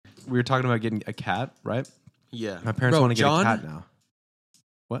we were talking about getting a cat, right? Yeah. My parents want to get a cat now.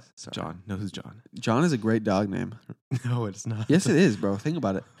 What? Sorry. John. No, who's John? John is a great dog name. No, it's not. Yes, it is, bro. Think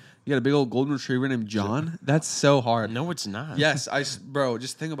about it. You got a big old golden retriever named John? That's so hard. No, it's not. Yes, bro,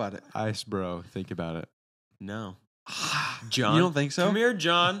 just think about it. Ice, bro. Think about it. No. John. You don't think so? Come here,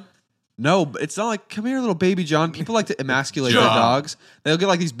 John. No, but it's not like, come here, little baby John. People like to emasculate their John. dogs. They'll get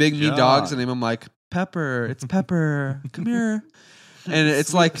like these big mean John. dogs and name them like Pepper. It's Pepper. Come here. And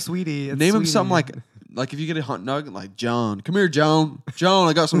it's like, Sweetie. name him something like if you get a hunt dog, like John. Come here, John. John,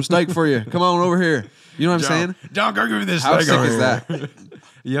 I got some steak for you. Come on over here. You know what I'm saying? John, go give me this. How sick is that?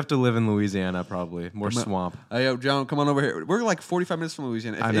 You have to live in Louisiana, probably. More swamp. Hey, yo, John, come on over here. We're like 45 minutes from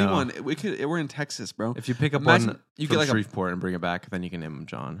Louisiana. If I know. anyone, we're in Texas, bro. If you pick up Imagine one you from get like Shreveport and bring it back, then you can name him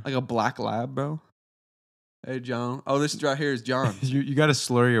John. like a black lab, bro. Hey, John. Oh, this right here is John. You got to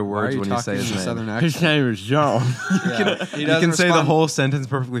slur your Why are words you when you say talking his in a name. southern accent? His name is John. Yeah. He You doesn't can say the respond. whole sentence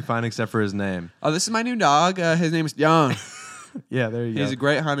perfectly fine except for his name. Oh, this is my new dog. His name is John. Yeah, there you go. He's a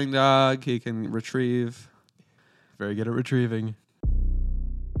great hunting dog. He can retrieve. Very good at retrieving.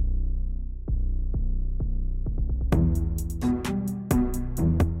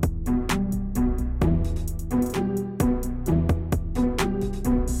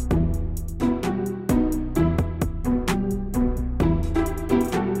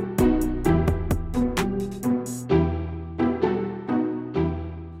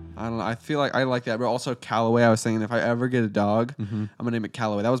 I don't know. I feel like I like that, but also Callaway. I was thinking if I ever get a dog, I'm gonna name it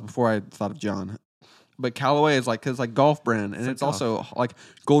Callaway. That was before I thought of John. But Callaway is like, cause it's like golf brand, and it's also like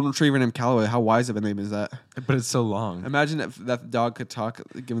golden retriever named Callaway. How wise of a name is that? But it's so long. Imagine if that dog could talk,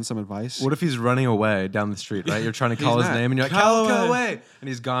 giving some advice. What if he's running away down the street, right? You're trying to call He's his not. name and you're like, Callaway. Callaway! And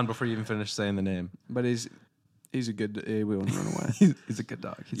he's gone before you even finish saying the name. But he's a good. He wouldn't run away. He's a good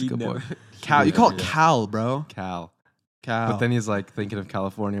dog. He's a good boy. Cal, you call it Yeah. Cal, bro. Cal. Cal. But then he's like thinking of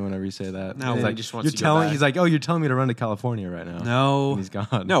California whenever you say that. No, he's he like, just wants you're to go telling. back. He's like, oh, you're telling me to run to California right now. no, And he's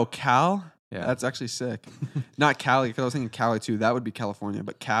gone. no, Cal. Yeah. That's actually sick. Not Cali, because I was thinking Cali too. That would be California,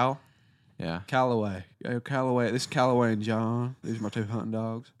 but Cal, Yeah. Callaway. Yo, Callaway. This is Callaway and John. These are my two hunting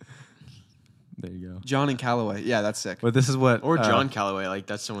dogs. There you go. John and Callaway. Yeah, that's sick. But this is what. Or John Calloway. Like,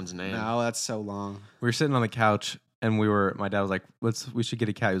 that's someone's name. No, that's so long. We were sitting on the couch and my dad was like, we should get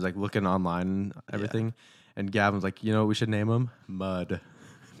a cat. He was like looking online and everything. And Gavin was like, you know what we should name him? Mud.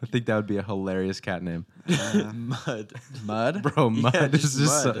 I think that would be a hilarious cat name. Mud. Mud? Bro, Mud. Yeah, It's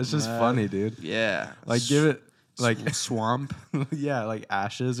just Mud. it's just Mud. funny, dude. Yeah. Like give it like swamp. yeah, like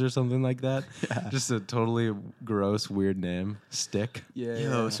Ashes or something like that. Yeah. Just a totally gross, weird name. Stick. Yeah.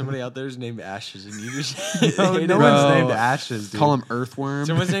 Yo, somebody out there is named Ashes, and you just No, hate no it. one's Bro. named Ashes, dude. Call him Earthworm.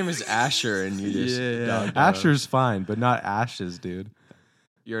 Someone's name is Asher, and you just Yeah. dog. Asher's fine, but not Ashes, dude.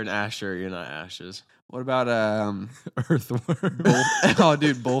 You're an Asher. You're not Ashes. What about Earthworm. oh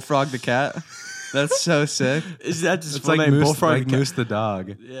dude, Bullfrog the cat? That's so sick. Is that just It's like Moose the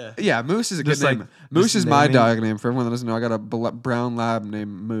dog. Yeah. Yeah, Moose is a good Just name. like- Moose just is my naming- dog name. For everyone that doesn't know, I got a brown lab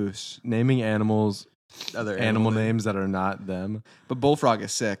named Moose. Naming animals, Other animal names that are not them. But Bullfrog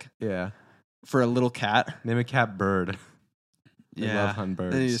is sick Yeah. for a little cat. Name a cat Bird. They love hunting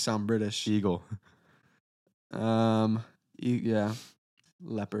birds. Then you just sound British. Eagle. Yeah,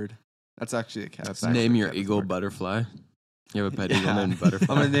 leopard. That's actually a cat. That's Name. Name your Actually, eagle Cat's Butterfly. You have a pet Yeah. eagle named Butterfly.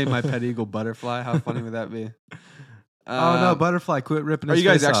 I'm gonna name my pet eagle Butterfly. How funny would that be? Oh no, Butterfly! Quit ripping. Are his you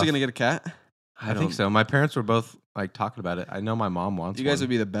guys face actually off. gonna get a cat? I think so. My parents were both like talking about it. I know my mom wants. You guys one. would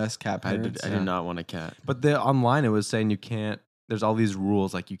be the best cat I parents. did not want a cat. But online it was saying you can't. There's all these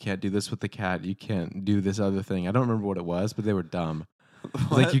rules like you can't do this with the cat. You can't do this other thing. I don't remember what it was, but they were dumb.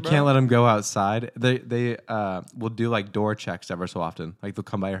 It's like you can't let them go outside. They will do like door checks ever so often. Like they'll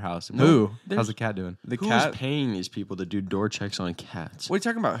come by your house. And Who? How's the cat doing? The Who's cat. paying these people to do door checks on cats? What are you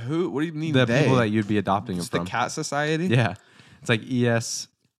talking about? Who? What do you mean? The they? people that you'd be adopting them It's the from. Cat Society. Yeah, it's like East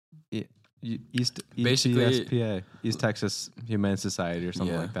Basically- ETSPA, East Texas Humane Society or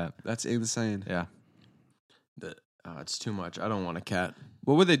something Yeah. like that. That's insane. Yeah. It's too much. I don't want a cat.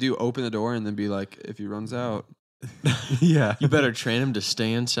 What would they do? Open the door and then be like, if he runs out. Yeah. You better train him to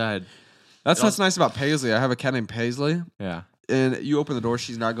stay inside. That's what's nice about Paisley. I have a cat named Paisley, Yeah. and you open the door,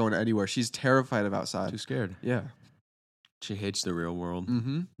 she's not going anywhere. She's terrified of outside. Too scared. Yeah. She hates the real world.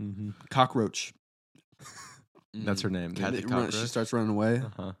 Mm-hmm. Mm-hmm. Cockroach. That's her name. Cat the She cockroach? starts running away.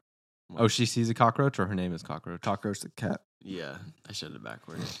 Uh-huh. Oh, she sees a cockroach, or her name is Cockroach. Cockroach the cat. Yeah, I said it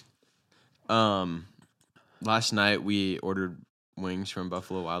backwards. Last night we ordered wings from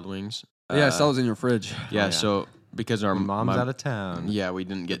Buffalo Wild Wings. Yeah, I saw it was in your fridge. Yeah, yeah. so because our Mom's out of town. yeah, we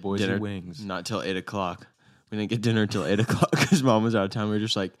didn't get boys dinner eat wings. not till 8:00. We didn't get dinner till 8:00 because Mom was out of town. We were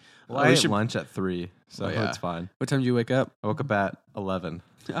just like, Well, oh, I we ate should. lunch at 3, so Oh, yeah. it's fine. What time did you wake up? I woke up at 11.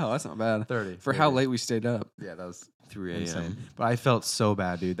 Oh, that's not bad. 30 For how 30. late we stayed up. Yeah, that was 3 insane. a.m. But I felt so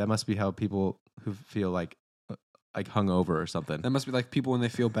bad, dude. That must be how people who feel like hungover or something. That must be like people when they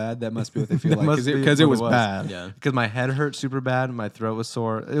feel bad. That must be what they feel That like must be because what it it was was. bad. Yeah. Because my head hurt super bad, my throat was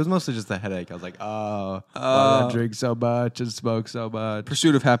sore. It was mostly just a headache. I was like, why did I drink so much and smoke so much?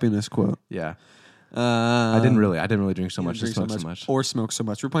 Pursuit of happiness quote. Yeah, I didn't really drink so you much didn't and drink smoke so much. or smoke so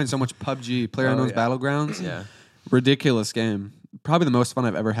much. We're playing so much PUBG, PlayerUnknown's yeah. Battlegrounds. Yeah. Ridiculous game. Probably the most fun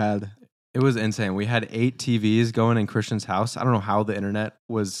I've ever had. It was insane. We had 8 TVs going in Christian's house. I don't know how the internet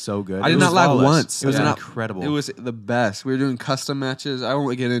was so good. I It did was not lag flawless. once. It was Yeah. incredible. It was the best. We were doing custom matches. I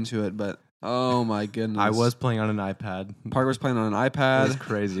won't get into it, but oh my goodness. I was playing on an iPad. Parker was playing on an It iPad. was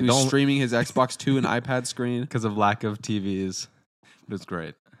crazy. He was streaming his Xbox to an iPad screen. Because of lack of TVs. It was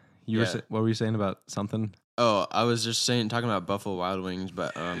great. Yeah. What were you saying about something? Oh, I was just talking about Buffalo Wild Wings,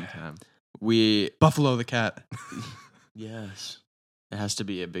 but Yeah. we Buffalo the cat. yes, it has to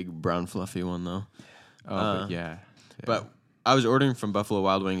be a big brown fluffy one though. Oh, but yeah. But I was ordering from Buffalo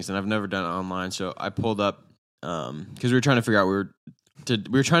Wild Wings, and I've never done it online, so I pulled up because we were trying to figure out we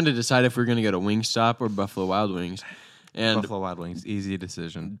were trying to decide if we were going to go to Wingstop or Buffalo Wild Wings, and Buffalo Wild Wings, easy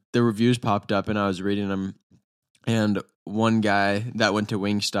decision. the reviews popped up, and I was reading them, and one guy that went to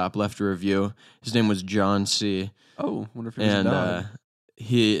Wingstop left a review. His name was John C. Oh, wonder if it was a And dog.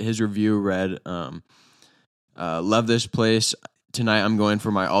 his review read, "Love this place. Tonight I'm going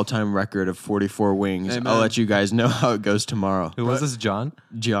for my all-time record of 44 wings. Amen. I'll let you guys know how it goes tomorrow." Who was this, John?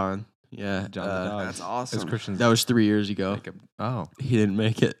 John. Yeah, John the dog. That's awesome. It's Christian's. that was 3 years ago. Oh. He didn't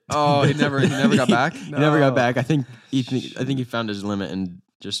make it. Oh, he never got back. He never got back. I think he found his limit and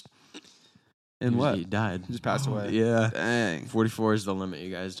just And what? he died. He just passed away. Yeah, Dang. 44 is the limit.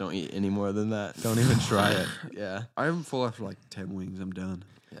 You guys don't eat any more than that. Don't even try it. Yeah, I'm full after like 10 wings. I'm done.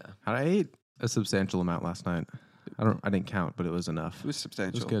 yeah. I ate a substantial amount last night. I didn't count, but it was enough. It was It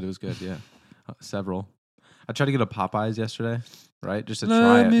substantial. was good, yeah. Several. I tried to get a Popeyes yesterday, right? Just to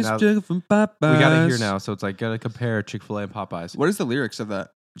try it. Now, we from Popeyes. got it here now, so it's like gotta compare Chick-fil-A and Popeyes. What is the lyrics of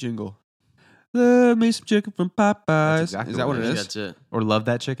that jingle? Love me some chicken from Popeyes. That's exactly is that what what I it think is? That's it. Or love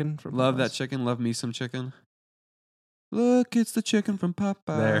that chicken from Love that Popeyes. chicken. Love me some chicken. Look, it's the chicken from Popeyes.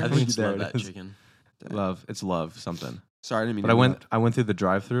 There. I think it's There love it that is. chicken. Love. It's love something. Sorry, I didn't mean But to I do went that. I went through the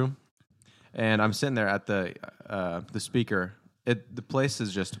drive-through, and I'm sitting there at the speaker. The place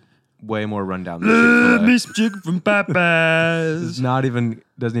is just way more rundown than Love me Chick-fil-A. some chicken from It's Popeyes.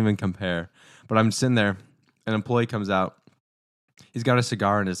 doesn't even compare. But I'm sitting there, an employee comes out. He's got a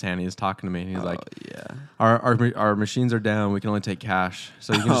cigar in his hand. He's talking to me. And he's like, yeah. our machines are down. We can only take cash.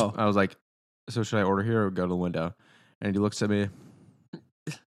 So you can Oh. just, I was like, so should I order here or go to the window? And he looks at me.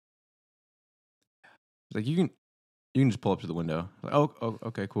 He's like, you can just pull up to the window. I'm like, oh,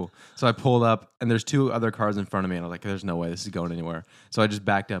 okay, cool. So I pulled up, and there's 2 other cars in front of me, and I was like, there's no way this is going anywhere. So I just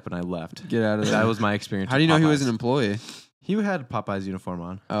backed up and I left. Get out of there. That was my experience. How do you with know he was Popeyes. an employee? He had Popeye's uniform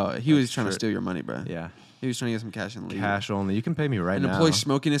on. Oh, he was Like, trying to shirt. steal your money, bro. Yeah, He was trying to get some cash and leave. cash only. You can pay me right An now. employee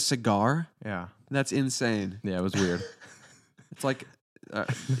smoking a cigar? Yeah, That's insane. yeah, it was weird. It's like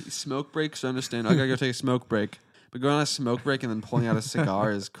smoke breaks. I understand. I gotta go take a smoke break. But going on a smoke break and then pulling out a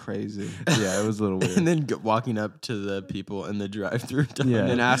cigar is crazy. Yeah, it was a little weird. And then walking up to the people in the drive-through. Yeah. And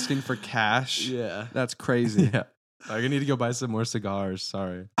then asking for cash. Yeah. That's crazy. Yeah, like, I need to go buy some more cigars.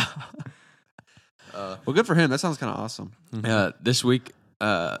 Sorry. Well, good for him. That sounds kind of awesome. This week,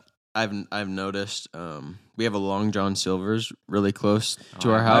 I've noticed we have a Long John Silver's really close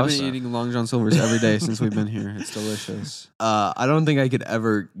to our I've house. been eating Long John Silver's every day since we've been here. It's delicious. I don't think I could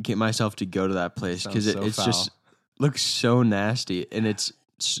ever get myself to go to that place because Sounds so it's foul. just looks so nasty and it's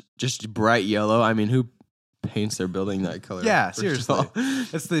just bright yellow. I mean, who paints their building that color? Yeah, first of seriously. all?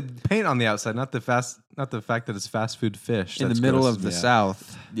 It's the paint on the outside, not the fact that it's fast food fish. In the That's middle gross of the to me out.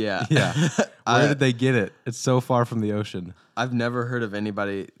 South. Yeah, Yeah. Where I- did they get it? It's so far from the ocean. I've never heard of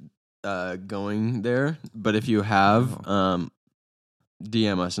anybody going there, but if you have,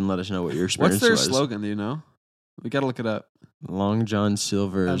 DM us and let us know what your experience What's their was. slogan? Do you know? We got to look it up. Long John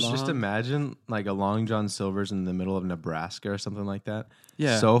Silver's. Just imagine like a Long John Silver's in the middle of Nebraska or something like that.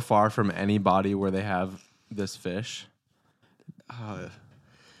 Yeah. So far from any body where they have this fish.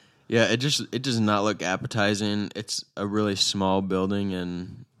 Yeah, it does not look appetizing. It's a really small building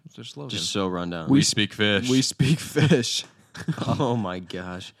and It's their slogan. just so run down. We speak fish. We speak fish. Oh my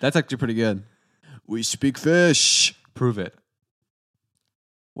gosh. That's actually pretty good. We speak fish. Prove it.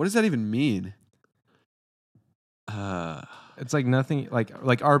 What does that even mean? It's like nothing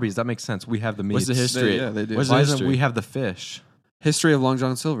like Arby's. That makes sense. We have the meat. What's the history? They do. What's the Why isn't history? we have the fish? History of Long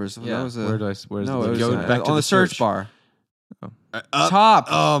John Silver's. Yeah. That was a, Where's no, the it was Go back to on the the search search. bar. Up. Top.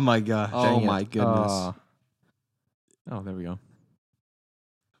 Oh my gosh. Oh Dang it. my goodness. Oh, there we go.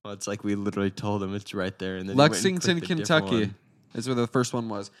 Well, it's like we literally told him it's right there, and then he went and Lexington, clicked a different Kentucky. one. Is where the first one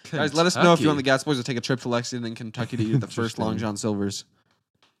was. Guys, let us know if you Kentucky. want the Gas Boys to take a trip to Lexington, Kentucky to eat the first Long John Silver's.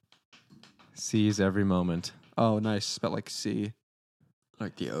 Seize every moment. Oh, nice. Spelled like C.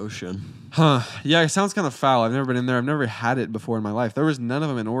 Like the ocean. Huh. Yeah, it sounds kind of foul. I've never been in there. I've never had it before in my life. There was none of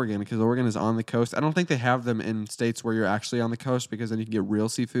them in Oregon because Oregon is on the coast. I don't think they have them in states where you're actually on the coast because then you can get real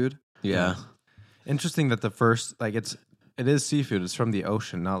seafood. Yeah. Interesting that the first, like, it is seafood. It's from the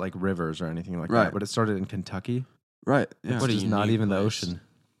ocean, not like rivers or anything like Right. that. But it started in Kentucky. Right. Yeah. What a Which is not unique even the place. ocean.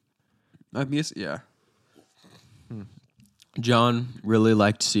 I mean, yeah. John really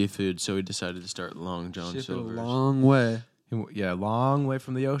liked seafood, so he decided to start Long John Ship it a Silver's. long way. Yeah, long way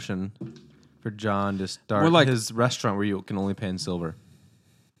from the ocean for John to start We're like- his restaurant where you can only pay in silver.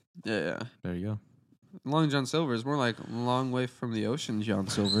 Yeah, yeah. There you go. Long John Silver's more like long way from the ocean, John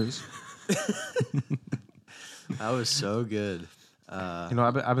Silver's. That was so good. You know,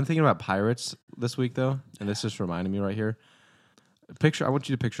 I've been thinking about pirates this week though, and this just reminded me right here. I want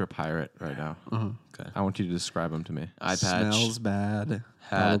you to picture a pirate right now. Okay. I want you to describe him to me. Eye patch, Smells bad.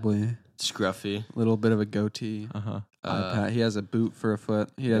 Hat. Probably. scruffy. A little bit of a goatee. Eye patch. He has a boot for a foot.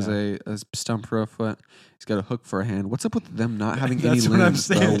 He has a stump for a foot. He's got a hook for a hand. What's up with them not having any That's limbs? what I'm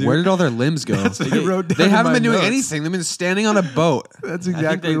saying, bro? dude. Where did all their limbs go? That's what I wrote down They in haven't my been doing notes. anything. They've been standing on a boat. That's I think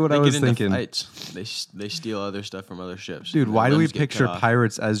exactly what they I was get into thinking. fights. They steal other stuff from other ships. Dude, Their why do we limbs get picture cut off.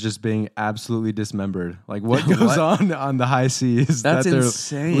 pirates as just being absolutely dismembered? Like, what goes on the high seas? That's that they're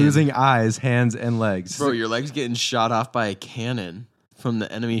insane. losing eyes, hands, and legs. Bro, your leg's getting shot off by a cannon from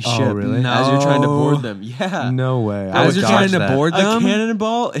the enemy Oh, ship really? as you're trying to No. board them. Yeah. No way. I As would you're dodge trying to that. board A them?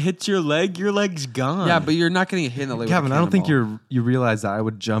 cannonball hits your leg's gone. Yeah, but you're not getting hit in the leg. Kevin, with a I don't think cannonball. you realize that I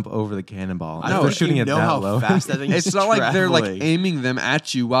would jump over the cannonball. I If don't they're think shooting you it know that how low. fast that thing's It's not like they're like traveling. aiming them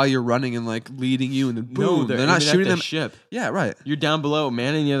at you while you're running and like leading you and then boom. No, they're not aiming at shooting the them. ship. Yeah, right. You're down below,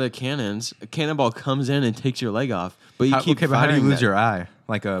 manning the other cannons. A cannonball comes in and takes your leg off, but you keep Okay, but how do you firing lose them. your eye?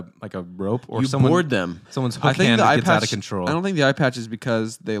 Like a rope or You someone board them. Someone's I hook think hand the that eye gets patch. out of control. I don't think the eye patch is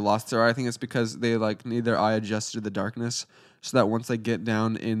because they lost their eye. I think it's because they like need their eye adjusted to the darkness, so that once they get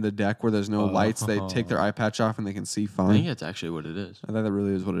down in the deck where there's no lights, they take their eye patch off and they can see I think fine. that's actually what it is. I think that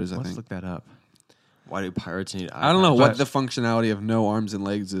really is what it is. I Let's think. look that up. Why do pirates need eye I don't know what But- the functionality of no arms and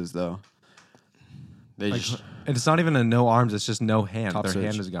legs is though. They Like, just and it's not even a no arms; it's just no hand. Top Their search.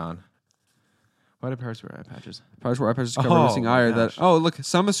 hand is gone. Why do pirates wear eye patches? Pirates wore eye patches to cover Oh, a missing my eye. Or that gosh. look,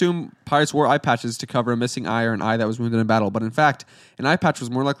 some assume pirates wore eye patches to cover a missing eye or an eye that was wounded in battle. But in fact, an eye patch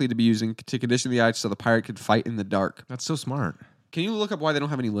was more likely to be used to condition the eye so the pirate could fight in the dark. That's so smart. Can you look up why they don't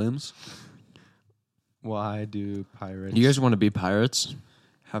have any limbs? Why do pirates? You guys want to be pirates?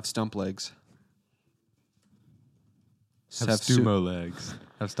 Have stump legs. have sumo legs?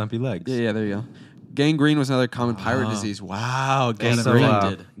 Have stumpy legs? Yeah, there you go. Gangrene was another common pirate disease. Wow, Gang So, green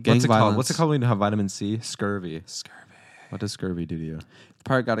gangrene. did. Gang what's it called? violence. What's it called when you have vitamin C? Scurvy. Scurvy. What does scurvy do to you? The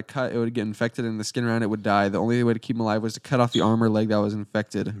pirate got a cut, it would get infected, and the skin around it would die. The only way to keep him alive was to cut off the arm or leg that was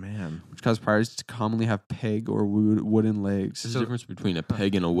infected, Man, which caused pirates to commonly have peg or wooden legs. What's the difference between a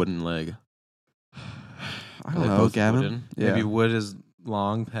peg and a wooden leg? I Are don't they know, both Gavin. wooden? Yeah, maybe wood is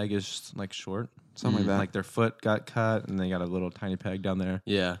long, peg is like short. something like that. Like their foot got cut, and they got a little tiny peg down there.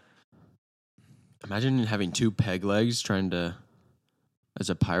 Yeah. Imagine having two peg legs as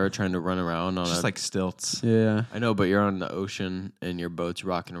a pirate trying to run around on Just like stilts. yeah. I know, but you're on the ocean and your boat's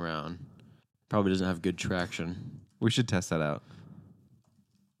rocking around. Probably doesn't have good traction. We should test that out.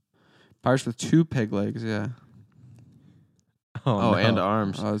 Pirates with two peg legs, yeah. Oh, no. and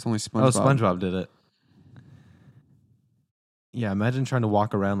arms. It's only SpongeBob. Oh, SpongeBob did it. Yeah, imagine trying to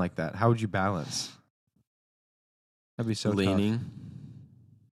walk around like that. How would you balance? That'd be so tough. Leaning.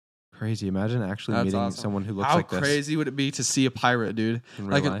 Crazy. Imagine actually That's meeting awesome. someone who looks How like this. crazy would it be to see a pirate, dude? in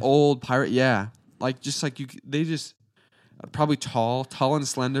real Like an life. old pirate, yeah. Like just like they just probably tall and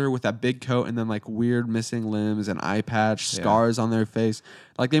slender with that big coat and then like weird missing limbs and eye patch, Yeah. scars on their face.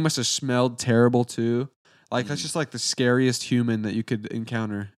 Like they must have smelled terrible too. Like that's just like the scariest human that you could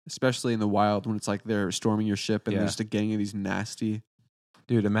encounter, especially in the wild when it's like they're storming your ship and Yeah. there's just a gang of these nasty.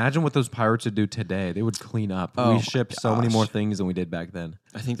 Dude, imagine what those pirates would do today. They would clean up. Oh We my ship so many gosh. more things than we did back then.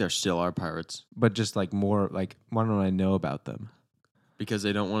 I think there still are pirates But just like more, like, why don't I know about them? because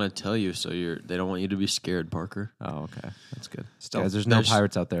they don't want to tell you, so they don't want you to be scared, Parker. Oh, okay. That's good. Stealth. Guys, there's no There's-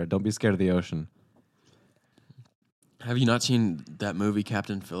 pirates out there. Don't be scared of the ocean. Have you not seen that movie,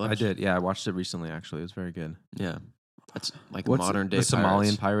 Captain Phillips? I did. Yeah, I watched it recently, actually. It was very good. Yeah. That's like What's modern day The Somalian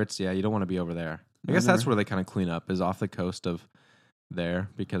pirates. pirates, yeah, you don't want to be over there. I No, guess that's never. where they kind of clean up, is off the coast of there,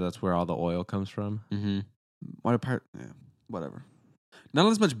 because that's where all the oil comes from. Mm-hmm. Why do pirate? Yeah, whatever. Not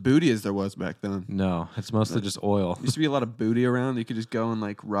as much booty as there was back then. No, it's mostly just oil. Used to be a lot of booty around. You could just go and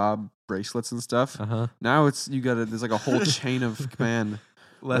like rob bracelets and stuff. Uh-huh. Now there's like a whole chain of command.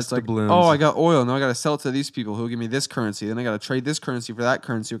 Less It's like, doubloons. oh, I got oil. Now I got to sell it to these people who will give me this currency. Then I got to trade this currency for that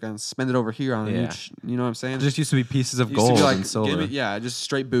currency. We can spend it over here on each. You know what I'm saying? It just used to be pieces of It used to gold be like, and silver. just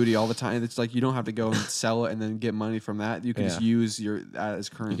straight booty all the time. It's like you don't have to go and sell it and then get money from that. You can just use that as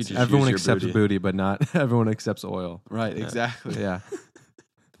currency. just Everyone use your accepts booty, but not everyone accepts oil. Right, exactly. Yeah.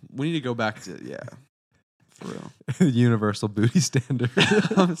 We need to go back to for real. Universal booty standard.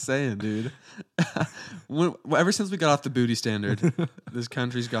 I'm saying, dude. Ever since we got off the booty standard, this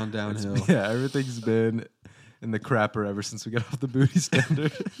country's gone downhill. Yeah, everything's been in the crapper ever since we got off the booty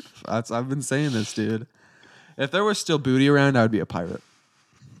standard. I've been saying this, dude. If there was still booty around, I would be a pirate.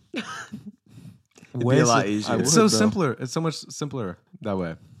 It'd be a lot easier. It's so simpler. It's so much simpler that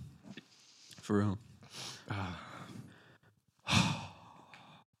way. For real.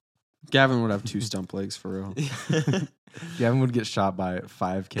 Gavin would have 2 stump legs, for real. Gavin would get shot by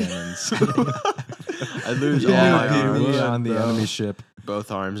 5 cannons. I'd lose all Yeah, my he arms. would. on the bro. enemy ship.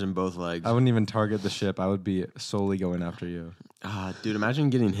 Both arms and both legs. I wouldn't even target the ship. I would be solely going after you. Dude, imagine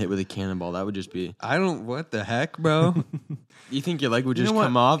getting hit with a cannonball. That would just be... What the heck, bro? You think your leg would You just know what?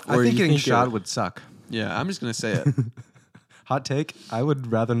 come off? I Or think you getting think shot would suck. Yeah, I'm just going to say it. Hot take. I would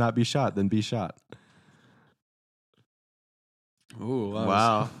rather not be shot than be shot. Ooh,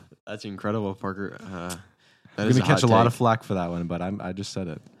 Wow. That's incredible, Parker. I'm going to catch a lot of flack for that one, but I just said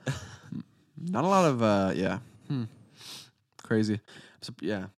it. Not a lot of, crazy. So,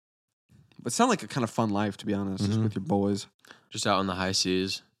 yeah. But it sounded like a kind of fun life, to be honest, just with your boys. Just out on the high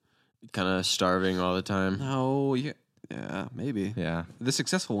seas, kind of starving all the time. No, yeah, maybe. Yeah. The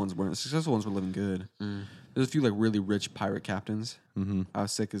successful ones weren't. The successful ones were living good. There's a few like really rich pirate captains. Mm-hmm. How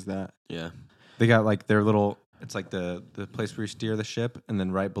sick is that? Yeah. They got like their little... It's like the place where you steer the ship, and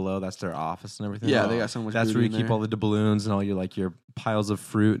then right below, that's their office and everything. Yeah, they got so much That's booty where you in keep there. all the doubloons and all your piles of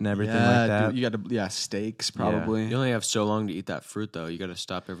fruit and everything like that. Dude, you got to, steaks probably. You only have so long to eat that fruit, though. You got to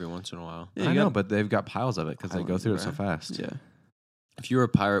stop every once in a while. Yeah, I you know, got- but they've got piles of it because they go through it so fast. Yeah. If you were a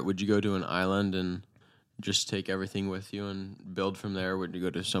pirate, would you go to an island and just take everything with you and build from there? Would you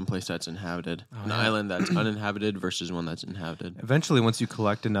go to some place that's inhabited? An island that's uninhabited versus one that's inhabited? Eventually, once you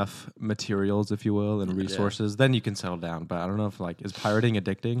collect enough materials, if you will, and resources, then you can settle down. But I don't know if is pirating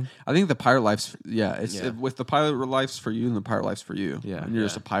addicting? I think the pirate life's Yeah. with the pirate life's for you and the pirate life's for you. Yeah. And you're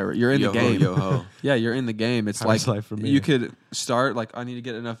just a pirate. You're in the game. Yo-ho. Yeah, you're in the game. It's Pirate's like life for me. you could start like I need to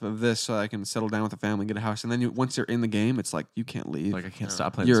get enough of this so I can settle down with a family, get a house, and then once you're in the game, it's like you can't leave. Like I can't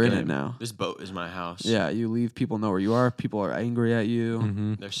stop playing. You're this in game. it now. This boat is my house. Yeah, you leave. People know where you are. People are angry at you.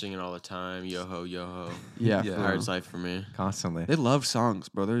 Mm-hmm. They're singing all the time. Yo-ho, yo-ho. Yeah, Yeah. for Pirate's real. life for me. Constantly. They love songs,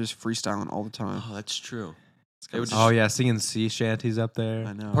 bro. They're just freestyling all the time. Oh, that's true. They would Oh yeah, singing sea shanties up there.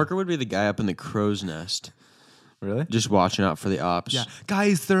 I know. Parker would be the guy up in the crow's nest, Really? just watching out for the ops. Yeah,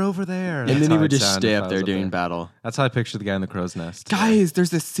 guys, they're over there. And That's then he how would it'd just sound stay if up I there was during battle. That's how I picture the guy in the crow's nest. Guys, there's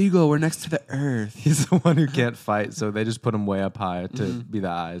this seagull. We're next to the earth. He's the one who can't fight, so they just put him way up high to be the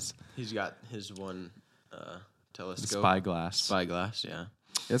eyes. He's got his one The telescope. spyglass. Spyglass, yeah.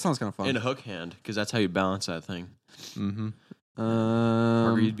 Yeah, that sounds kind of fun. And a hook hand, because that's how you balance that thing. Mm-hmm.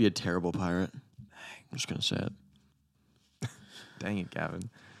 Parker, you'd be a terrible pirate. I'm just going to say it. Dang it, Gavin.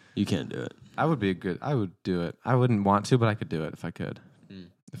 You can't do it. I would do it. I wouldn't want to, but I could do it if I could.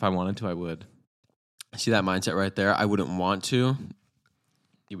 If I wanted to, I would. See that mindset right there? I wouldn't want to.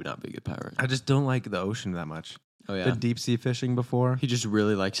 You would not be a good pirate. I just don't like the ocean that much. Oh, yeah. The deep sea fishing before. He just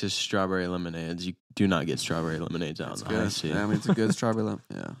really likes his strawberry lemonades. You do not get strawberry lemonades out on the high good. sea. Yeah, I mean, it's a good strawberry lemon.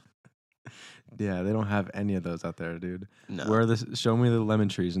 Yeah. Yeah, they don't have any of those out there, dude. No, Where are the? Show me the lemon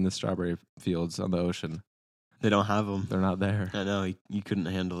trees and the strawberry fields on the ocean. they don't have them. They're not there. I know you couldn't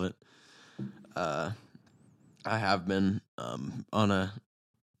handle it. I have been on a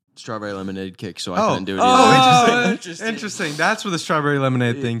strawberry lemonade kick, so I couldn't do it either. Interesting. That's where the strawberry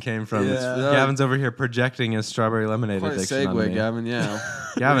lemonade thing came from. Yeah. Gavin's over here projecting his strawberry lemonade Quite a addiction on segue, me. Gavin. Yeah.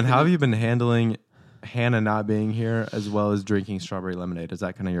 Gavin, how have you been handling Hannah not being here as well as drinking strawberry lemonade? Is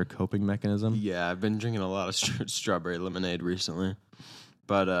that kind of your coping mechanism? Yeah, I've been drinking a lot of strawberry lemonade recently,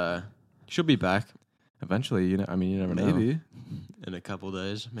 but she'll be back Eventually, you never know. Maybe. in a couple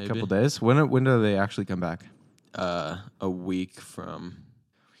days. Maybe A couple days. When do they actually come back? A week from.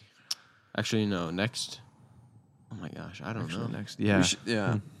 Actually, no. Next. Oh my gosh, I don't know. Next, yeah. We should,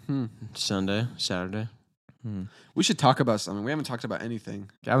 yeah. Sunday, Saturday. We should talk about something. We haven't talked about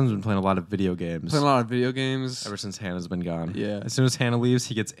anything. Gavin's been playing a lot of video games Playing a lot of video games. ever since Hannah's been gone. Yeah. As soon as Hannah leaves,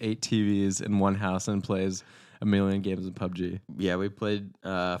 he gets 8 TVs in one house and plays a million games of PUBG. Yeah, we played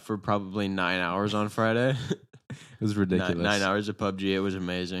for probably 9 hours on Friday. It was ridiculous. 9 hours of PUBG. It was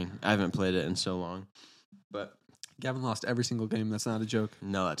amazing. I haven't played it in so long. But Gavin lost every single game. That's not a joke.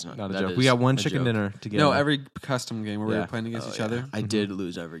 no, that's not Not a that joke. is We got one a chicken joke. dinner together. No, every custom game where we Yeah. were playing against Oh, each yeah. other. I did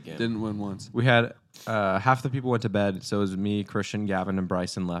lose every game. Didn't win once. We had half the people went to bed, so it was me, Christian, Gavin, and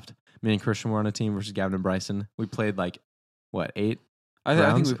Bryson left. Me and Christian were on a team versus Gavin and Bryson. We played like, what, 8? I think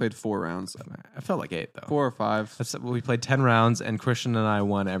Rounds? we played 4 rounds. I felt like 8, though. 4 or 5. We played 10 rounds, and Christian and I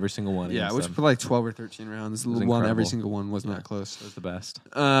won every single one. Yeah, against which them. put like 12 or 13 rounds. was Won every incredible. single one. Wasn't Yeah. that close. It was the best.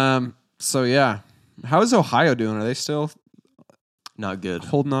 So yeah, how is Ohio doing? Are they still Not good.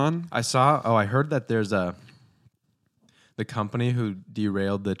 holding on? I heard that there's the company who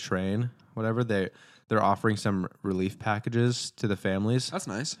derailed the train, whatever, they're offering some relief packages to the families. That's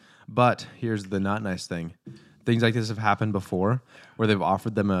nice. But here's the not nice thing. Things like this have happened before where they've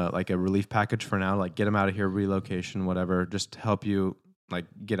offered them a relief package for now, like get them out of here, relocation, whatever, just to help you like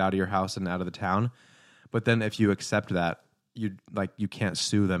get out of your house and out of the town. But then if you accept that, you can't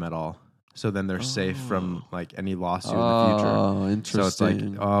sue them at all. So then they're safe from like any lawsuit in the future. Oh, interesting. So it's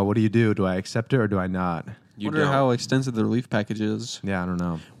like, what do? Do I accept it or do I not? You wonder don't how extensive the relief package is, Yeah, I don't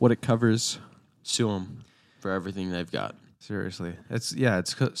know. what it covers. sue them for everything they've got. Seriously, it's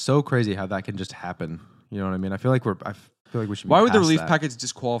so crazy how that can just happen. You know what I mean? I feel like we should. Why be would the past relief that. package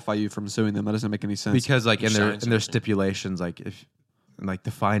disqualify you from suing them? That doesn't make any sense. Because like You in sign their something. stipulations, like if like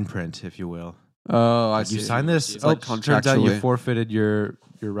the fine print, if you will, oh, I you see. sign this. It's Oh, like turns out you contractually. forfeited your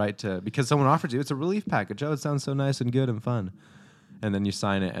right to because someone offered you. It's a relief package. Oh, it sounds so nice and good and fun, and then you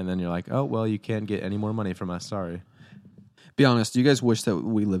sign it, and then you're like, oh well, you can't get any more money from us. Sorry. Be honest. Do you guys wish that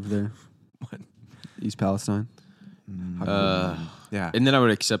we lived there? What? East Palestine. Yeah. And then I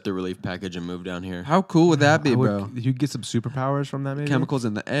would accept the relief package and move down here. How cool would that be, bro? You'd get some superpowers from that, maybe. Chemicals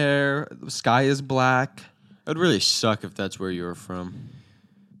in the air. The sky is black. It would really suck if that's where you were from.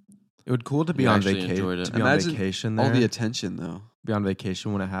 It would cool to be You on actually enjoyed vacation. it. To be on Imagine vacation there. all the attention, though. Be on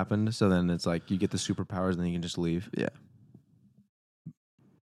vacation when it happened. So then it's like you get the superpowers, and then you can just leave. Yeah.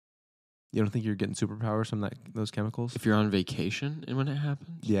 You don't think you're getting superpowers from those chemicals? If you're on vacation and when it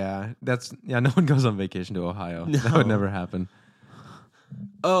happens? Yeah, no one goes on vacation to Ohio. That would No. never happen.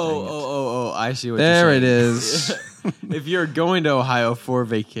 Oh, I see what There you're saying. it is. If you're going to Ohio for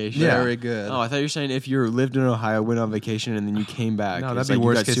vacation. Yeah. Very good. Oh, I thought you were saying if you lived in Ohio, went on vacation, and then you came back. No, It's that'd be like you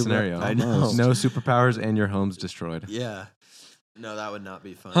worst got case super- scenario. I know. No superpowers and your home's destroyed. Yeah. No, that would not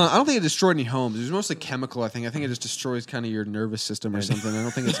be fun. I don't think it destroyed any homes. It was mostly chemical. I think it just destroys kind of your nervous system or something. I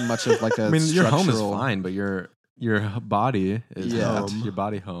don't think it's much of like a. I mean, your home is structural- fine, but your body is Yeah. home. Your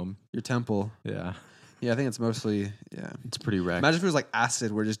body home. Your temple. Yeah. Yeah, I think it's mostly It's pretty wrecked. Imagine if it was like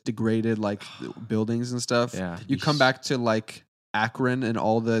acid, where just degraded like buildings and stuff. Yeah. You come back to like Akron and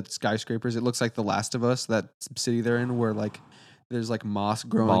all the skyscrapers. It looks like The Last of Us, that city they're in, where like there's like moss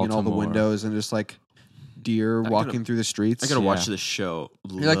growing in all the Baltimore. windows and just like deer walking through the streets. I gotta Yeah. watch this show.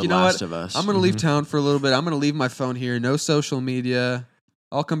 You're like, The you know Last what? of Us. I'm gonna leave town for a little bit. I'm gonna leave my phone here. No social media.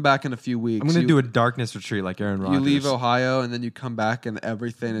 I'll come back in a few weeks. I'm gonna You- do a darkness retreat like Aaron Rodgers. You leave Ohio and then you come back and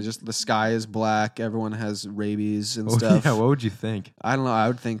everything is just the sky is black. Everyone has rabies and Oh, stuff. yeah. What would you think? I don't know. I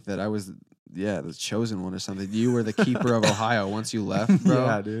would think that I was, the chosen one or something. You were the keeper of Ohio once you left, bro.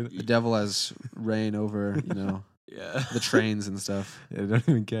 Yeah, dude. The devil has reign over, Yeah. the trains and stuff. Yeah, I don't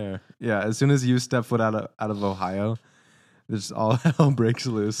even care. Yeah, as soon as you step foot out of Ohio, there's all hell breaks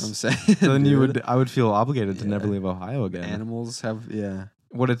loose. I'm saying. So then dude, I would feel obligated to never Yeah. leave Ohio again. animals have,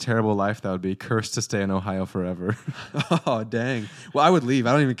 What a terrible life that would be. Cursed to stay in Ohio forever. Oh, dang. Well, I would leave.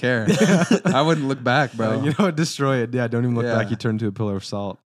 I don't even care. I wouldn't look back, bro. You know what? Destroy it. Yeah, don't even look Yeah. back. You turn into a pillar of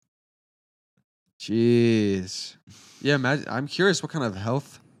salt. Jeez. Yeah, imagine. I'm curious what kind of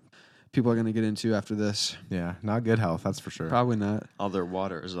health people are going to get into after this. Yeah, not good health, that's for sure. Probably not. All their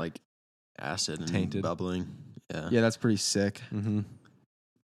water is like acid and Tainted. bubbling. Yeah. Yeah, that's pretty sick. Mm-hmm.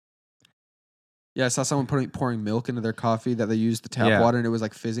 Yeah, I saw someone pouring milk into their coffee that they used the tap Yeah. water and it was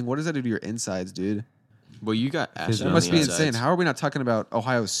like fizzing. What does that do to your insides, dude? Well, you got acid. That That on must the be insides. insane. How are we not talking about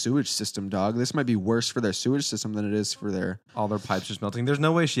Ohio's sewage system, dog? This might be worse for their sewage system than it is for their. All their pipes just melting. There's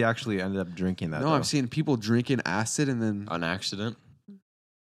no way she actually ended up drinking that. No, though. I'm seeing people drinking acid and then On accident.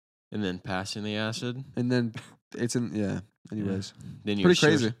 And then passing the acid. it's in Anyways, Then pretty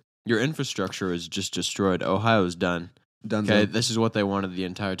crazy. Your infrastructure is just destroyed. Ohio's done. Done. Okay, this is what they wanted the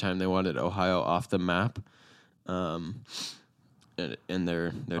entire time. They wanted Ohio off the map. And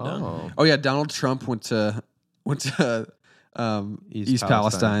they're done. Oh yeah, Donald Trump went to East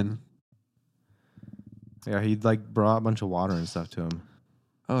Palestine. Yeah, he brought a bunch of water and stuff to him.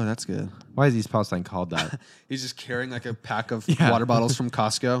 Oh, that's good. Why is East Palestine called that? He's just carrying like a pack of Yeah. water bottles from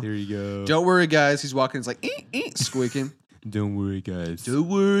Costco. Here you go. Don't worry, guys. He's walking. It's like squeaking. Don't worry, guys. Don't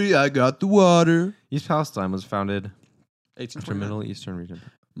worry, I got the water. East Palestine was founded after 1829. Middle Eastern region.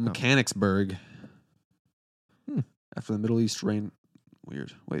 Mechanicsburg. Hmm. After the Middle East reign.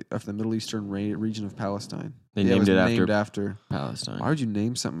 Weird. Wait, after the Middle Eastern region of Palestine. They Yeah, named it named after after. Palestine. Why would you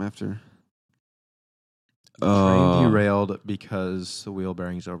name something after? Train derailed because the wheel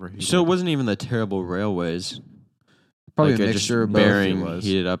bearings overheated. So it wasn't even the terrible railways. Probably Like a it mixture of just both. bearing It was.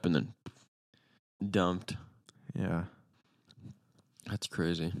 heated up and then dumped. Yeah. That's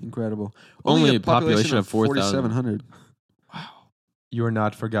crazy. Incredible. Only a a population of 4,000. 4,700. You are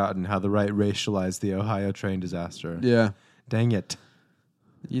not forgotten how the right racialized the Ohio train disaster. Yeah. Dang it.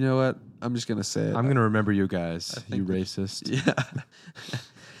 You know what? I'm just going to say it. I'm going to remember you guys, I you think racist. Yeah.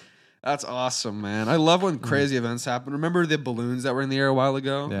 That's awesome, man. I love when crazy events happen. Remember the balloons that were in the air a while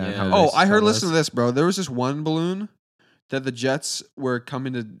ago? Yeah. Yeah. how Oh, racist I heard, that listen to was. this, bro. There was this one balloon that the Jets were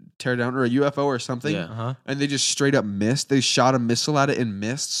coming to tear down, or a UFO or something. Yeah. Uh-huh. And they just straight up missed. They shot a missile at it and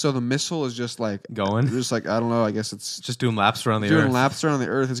missed. So the missile is just like, Going. just like, I don't know. I guess it's Just doing laps around the doing earth. laps around the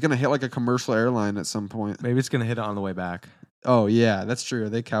earth. It's going to hit like a commercial airline at some point. Maybe it's going to hit it on the way back. Oh, yeah, that's true.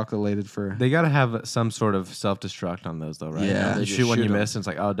 They calculated for. They got to have some sort of self-destruct on those, though, right? Yeah. You They shoot just when you shoot 'em. miss, and it's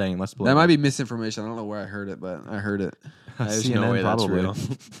like, oh, dang, let's blow That it might up. be misinformation. I don't know where I heard it, but I heard it. There's CNN no way that's probably. real.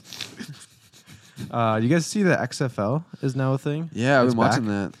 You guys see the XFL is now a thing? Yeah, I've It's been watching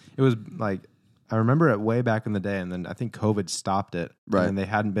back. that. It was like, I remember it way back in the day, and then I think COVID stopped it. Right. And they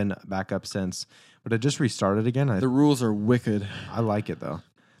hadn't been back up since. But it just restarted again. The rules are wicked. I like it, though.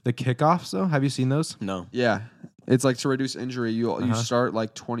 The kickoffs, though, have you seen those? No. Yeah, it's like to reduce injury. You Uh-huh. start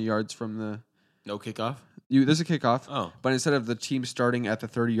like 20 yards from the. No kickoff? There's a kickoff. Oh. But instead of the team starting at the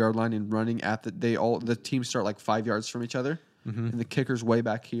 30-yard line and running at the teams start like 5 yards from each other, and the kicker's way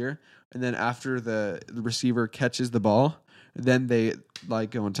back here. And then after the receiver catches the ball, then they like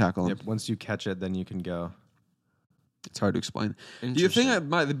go and tackle him. Yep. Once you catch it, then you can go. It's hard to explain. Do you Interesting.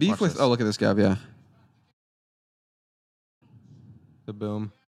 think the beef Watch with? this. Oh, look at this guy. Yeah, The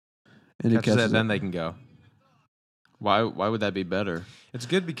boom. and he Catches it, catches then it. they can go. Why would that be better? It's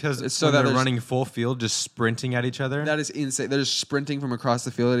good because It's so so that they're there's- running full field, just sprinting at each other. That is insane. They're just sprinting from across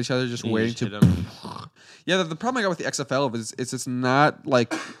the field at each other, just You waiting just to. hit 'em. Yeah, the problem I got with the XFL is it's not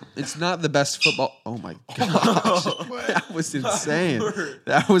like it's not the best football. Oh my gosh, that was insane.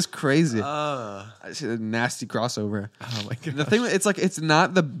 That was crazy. I see a nasty crossover. Oh my god. The thing, it's like it's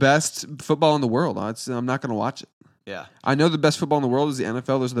not the best football in the world. I'm not going to watch it. Yeah. I know the best football in the world is the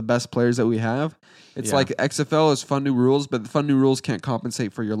NFL. Those are the best players that we have. It's Yeah. like XFL is fun new rules, but the fun new rules can't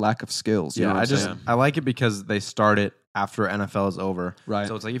compensate for your lack of skills. You know what I'm saying? I like it because they start it after NFL is over. Right.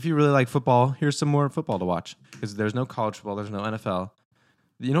 So it's like if you really like football, here's some more football to watch because there's no college football, there's no NFL.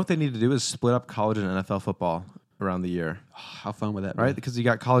 You know what they need to do is split up college and NFL football around the year, How fun would that be? right? Because you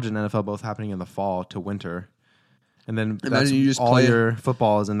got college and NFL both happening in the fall to winter, and then Imagine that's you just all play- your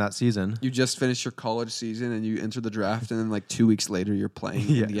football is in that season. You just finished your college season and you enter the draft, and then like 2 weeks later you're playing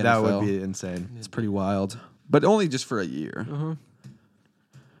Yeah, in the NFL. that would be insane. It's pretty wild, but only just for a year.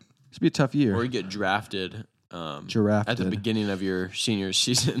 It's be a tough year. Or you get drafted at Girafted. the beginning of your senior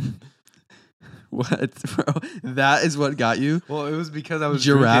season. What, bro? That is what got you? Well, it was because I was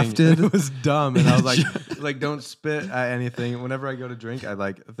Girafted? drinking. It was dumb, and I was like, don't spit at anything. Whenever I go to drink, I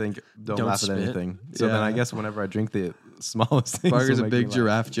think don't Don't laugh spit. at anything. So then Yeah. I guess whenever I drink the smallest things, Barker's will a make me big laugh.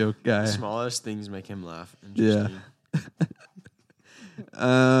 giraffe joke guy. Smallest things make him laugh. Yeah.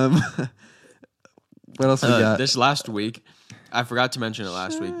 Interesting. What else we got? This last week, I forgot to mention it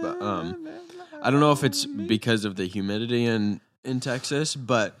last week, but I don't know if it's because of the humidity in Texas,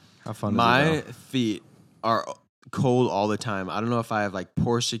 but How fun is it, my though? feet are cold all the time. I don't know if I have like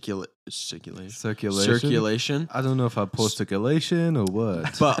poor circulation. Circulation? I don't know if I post circulation or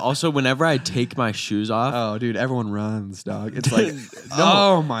what. But also, whenever I take my shoes off, Oh, dude, everyone runs, dog. It's like,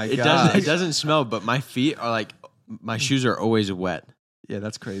 oh my it god, doesn't smell, but my feet are like my shoes are always wet. Yeah,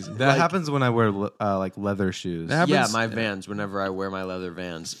 that's crazy. that happens when I wear like leather shoes. That happens- Yeah, my Vans. Whenever I wear my leather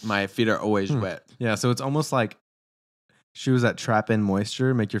Vans, my feet are always wet. Yeah, so it's almost like shoes that trap in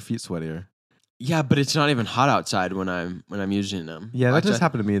moisture make your feet sweatier. Yeah, but it's not even hot outside when I'm using them. Yeah, that Watch just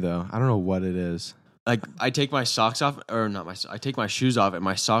happened to me though. I don't know what it is. Like I take my socks off, or not my. I take my shoes off, and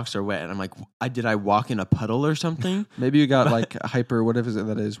my socks are wet, and I'm like, did I walk in a puddle or something? Maybe you got like hyper, whatever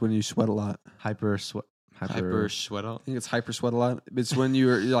that is when you sweat a lot. Hyper sweat out. I think it's hyper sweat a lot. It's when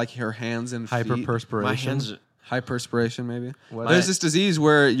you're like your hands and feet. hyperperspiration. My hands, Hyperspiration, maybe. What? There's this disease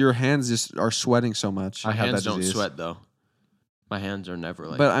where your hands just are sweating so much. I have hands that don't disease. sweat though. My hands are never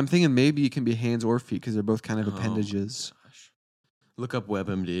like. But I'm thinking maybe it can be hands or feet because they're both kind of Oh. appendages. Look up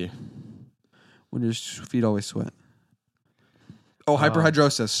WebMD. When your feet always sweat. Oh,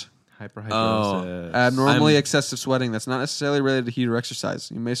 hyperhidrosis. Hyperhidrosis. Abnormally excessive sweating. That's not necessarily related to heat or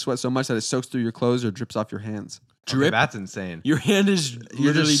exercise. You may sweat so much that it soaks through your clothes or drips off your hands. Okay, that's insane. Your hand is You're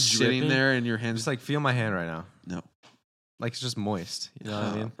literally just sitting dripping. there and your hands Just like feel my hand right now. no. Like it's just moist. You know what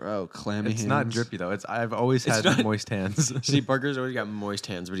I mean? Bro, clammy It's hands. not drippy though. I've always It's had not- moist hands. See, Parker's always got moist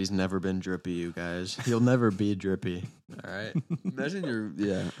hands, but he's never been drippy, you guys. He'll never be drippy. All right? Imagine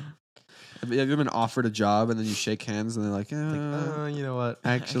Have you ever been offered a job and then you shake hands and they're like, you know what?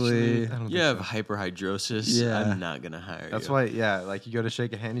 actually, I don't You think have so. hyperhidrosis. Yeah. I'm not going to hire you. That's why, like you go to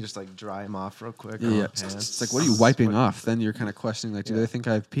shake a hand, you just like dry them off real quick. yeah. Hands. It's like, what are you wiping off? Then you're kind of questioning, like, do they think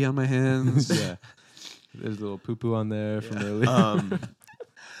I have pee on my hands? Yeah. There's a little poo poo on there from earlier.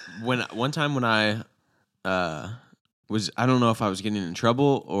 One time when I was, I don't know if I was getting in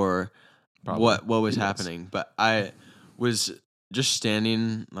trouble or Probably. what was happening, but I was just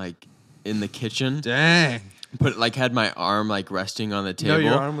standing like in the kitchen, Dang. had my arm like resting on the no, table.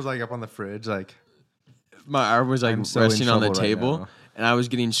 your arm was like up on the fridge, like My arm was like I'm so in resting on the trouble right table, now. and I was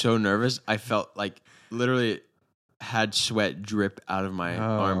getting so nervous. I felt like literally had sweat drip out of my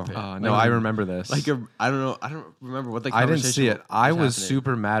armpit. no, I remember this. I don't know. I don't remember what the I conversation didn't see it. I was happening.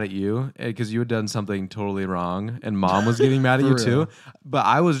 super mad at you because you had done something totally wrong, and Mom was getting mad at you For too. real. But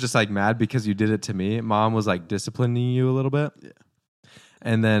I was just like mad because you did it to me. Mom was like disciplining you a little bit,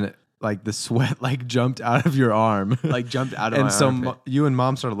 and then like the sweat like jumped out of your arm, like jumped out of and my so armpit. you and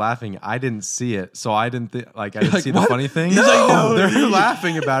Mom started laughing. I didn't see it, so I didn't I didn't like, see "What?" the funny thing. He's like, "No." They're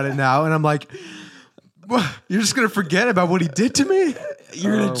laughing about it now, and I'm like, "What? You're just gonna forget about what he did to me?"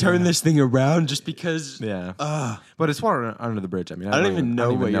 You're gonna turn this thing around just because. Yeah, but it's water under the bridge. I mean, I don't even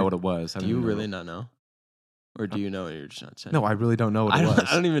know what know what it was. I Do don't you even know. really not know, or do you know and you're just not saying? No, I really don't know what I it don't, was.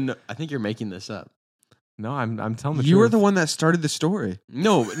 I don't even know. I think you're making this up. No, I'm telling the You truth. were the one that started the story.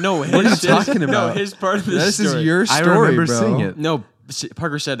 No. What are you talking about? No, his part of the This story. is your I story, remember bro. seeing it. No,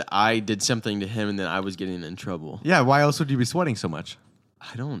 Parker said I did something to him and then I was getting in trouble. Yeah, why else would you be sweating so much?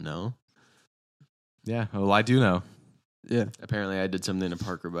 I don't know. Yeah, well, I do know. Yeah. Apparently, I did something to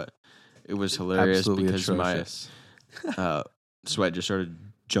Parker, but it was hilarious Absolutely because atrocious. my sweat just started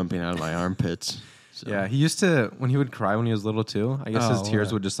jumping out of my armpits. So. Yeah, he used to when he would cry when he was little too. I guess his Oh, tears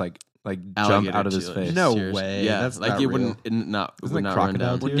right. would just like jump Alligator out of his tears. face. No Tears. way. Yeah, That's like not it real. wouldn't it not Isn't would that not run crocodile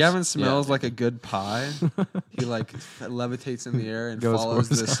down. tears? When Gavin smells like a good pie, he like levitates in the air and Goes follows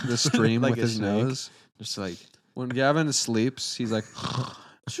horizontal. the stream Like with a his snake. nose. Just like When Gavin sleeps, he's like,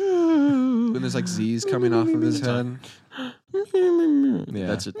 when there's like Z's coming off of his head. Yeah.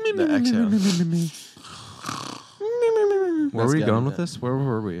 that's it. The exhale. Where were we That's going Gavin. with this? Where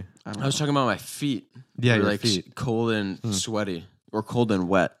were we? I was talking about my feet. Yeah, They're your like feet. cold and sweaty, or cold and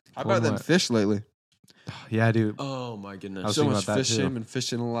wet. How Cold about them wet. fish lately? Yeah, dude. Oh my goodness! I was So thinking much about that, fishing. too. Been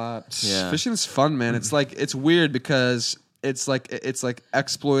fishing a lot. Yeah. Fishing's fun, man. It's like it's weird because it's like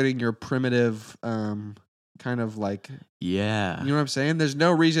exploiting your primitive kind of like Yeah, you know what I'm saying. There's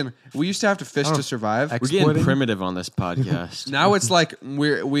no reason we used to have to fish Oh, to survive. we're getting Exploiting? primitive on this podcast. Now it's like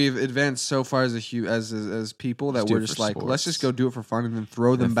we've advanced so far as as people that Just do we're it just for like sports. let's just go do it for fun and then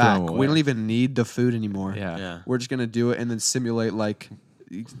throw them And throw back. 'em We away. don't even need the food anymore. Yeah. yeah. We're just gonna do it and then simulate like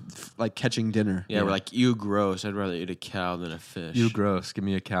catching dinner. Yeah, we're like, you gross. I'd rather eat a cow than a fish. You gross. Give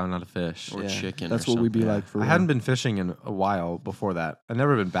me a cow, not a fish. Or chicken That's or what we'd be something. like for I real. hadn't been fishing in a while before that. I've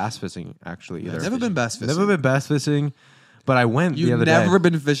never been bass fishing actually either. Never been bass fishing. Never been bass fishing, but I went the You've other never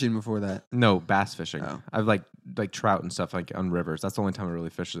day. been fishing before that. No, bass fishing. Oh. I've like trout and stuff like on rivers. That's the only time I really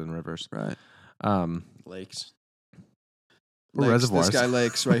fished in rivers. Right. Lakes. Or Lakes. reservoirs. This guy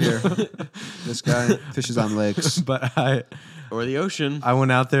lakes right here. This guy fishes on lakes. But I Or the ocean.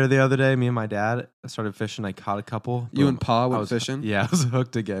 went out there the other day. Me and my dad started fishing. I caught a couple. You Boom. and Pa I went was fishing? Yeah, I was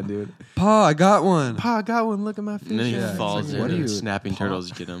hooked again, dude. Pa, I got one. Pa, I got one. Look at my fish. And then he Yeah. falls It's in like, what are and you- snapping Pa?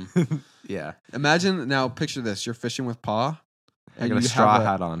 turtles get him. Yeah, Imagine now. Picture this: you're fishing with Pa. I got a you straw have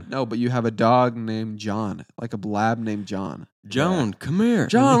hat on. No, but you have a dog named John, like a lab named John. Joan, come here.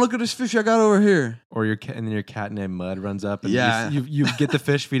 John, look at this fish I got over here. Or your cat, and then your cat named Mud runs up. And Yeah. you get the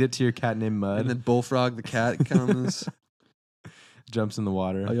fish, feed it to your cat named Mud, And then Bullfrog the cat comes. jumps in the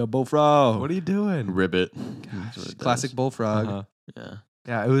water. Oh, yo, Bullfrog. What are you doing? Ribbit. Classic Bullfrog. Uh-huh. Yeah.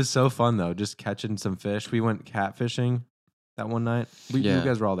 Yeah, it was so fun though, just catching some fish. We went catfishing that one night. You Yeah.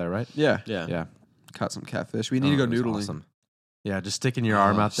 guys were all there, right? Yeah. Yeah. Yeah. Caught some catfish. We need to go it was noodling. awesome. Yeah, just sticking your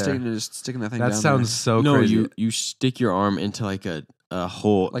arm out there. Sticking that thing That down sounds so No, crazy. you stick your arm into like a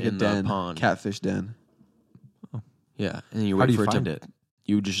hole there. Like in a den. the pond. Catfish den. Yeah. And then you How wait do you for find to it?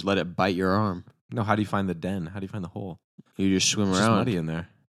 You just let it bite your arm. No, how do you find the den? How do you find the hole? You just swim It's just around. muddy in there.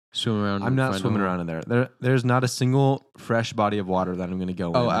 Swim around. I'm not find swimming a- around in there. There's not a single fresh body of water that I'm going to go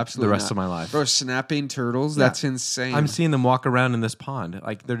in absolutely the rest not. of my life. Bro, snapping turtles, Yeah. that's insane. I'm seeing them walk around in this pond.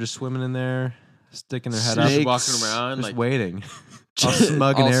 Like they're just swimming in there, sticking their head up, Snakes. walking around just like waiting. All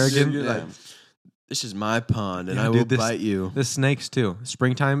smug and All arrogant. serious, like, this is my pond, and Yeah, I will dude, this- bite you. The snakes too.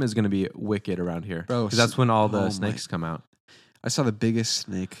 Springtime is going to be wicked around here, Bro, because that's when all the oh my- snakes come out. I saw the biggest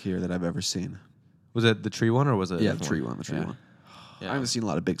snake here that I've ever seen. Was it the tree one or was it? a Yeah, the different tree one. The tree Yeah. one. Yeah. I haven't seen a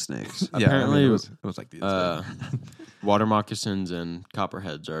lot of big snakes. Yeah, Apparently, it was like these. Water moccasins and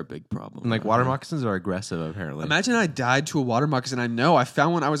copperheads are a big problem. And like around water here. moccasins are aggressive, apparently. Imagine I died to a water moccasin. I know. I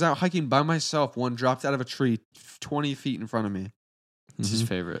found one. I was out hiking by myself. One dropped out of a tree 20 feet in front of me. It's his Mhm.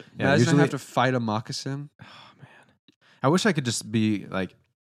 favorite. Yeah, Imagine usually- I have to fight a moccasin. I wish I could just be like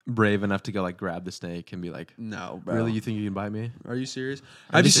brave enough to go like grab the snake and be like, No, bro. "Really, you think you can bite me?" Are you serious?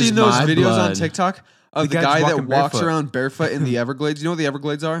 I Have you think seen it's those my videos on blood. TikTok of The the guy guy just that walking walks barefoot. around barefoot in the Everglades? You know what the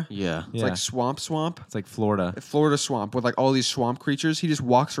Everglades are? Yeah. It's like swamp. It's like Florida. Florida swamp with like all these swamp creatures. He just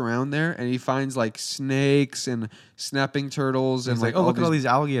walks around there and he finds like snakes and snapping turtles and It's like, like oh, look at all these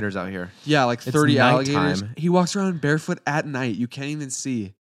alligators out here. yeah, like It's 30 alligators. nighttime. He walks around barefoot at night. You can't even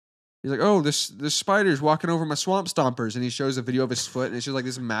see. He's like, oh, this spider's walking over my swamp stompers, and he shows a video of his foot, and it's just like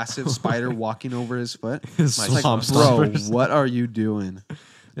this massive spider walking over his foot. His It's like, swamp bro, stompers. what are you doing?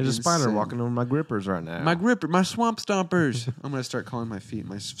 There's a spider Insane. walking over my grippers right now. My gripper, my swamp stompers. I'm gonna start calling my feet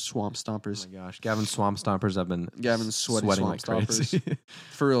my swamp Oh stompers. my gosh, Gavin's swamp stompers have been Gavin's sweaty sweating swamp like stompers. crazy.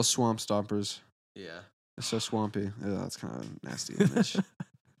 For real, swamp stompers. Yeah. It's so swampy. Yeah, that's kind of a nasty image.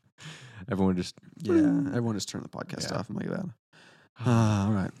 Everyone just Yeah, everyone just turn the podcast Yeah. off. I'm like that.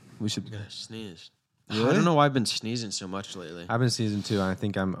 All right, we should. I'm gonna sneeze. Really? I don't know why I've been sneezing so much lately. I've been season 2. And I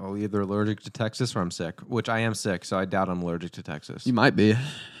think I'm either allergic to Texas or I'm sick, which I am sick, so I doubt I'm allergic to Texas. You might be.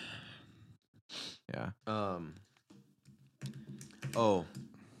 Yeah. Oh,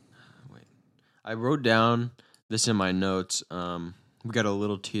 wait. I wrote down this in my notes. We got a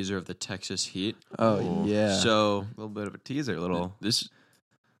little teaser of the Texas heat. Oh yeah. So A little bit of a teaser, little. this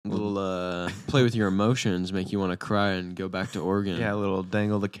little play with your emotions, make you want to cry and go back to Oregon. Yeah, a little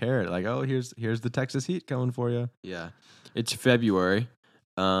dangle the carrot. Like, oh, here's the Texas heat coming for you. Yeah. It's February.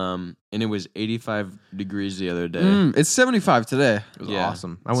 And it was 85 degrees the other day. It's 75 today. It was Yeah.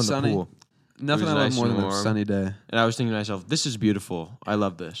 awesome. I went to Sunny. the pool. Nothing was I love nice more and than a warm. sunny day. And I was thinking to myself, this is beautiful. I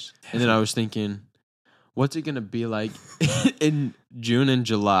love this. And then I was thinking, what's it going to be like in June and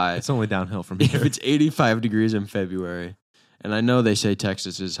July It's only downhill from if here. it's 85 degrees in February? And I know they say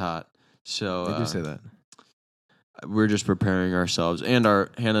Texas is hot. So They do say that. we're just preparing ourselves. And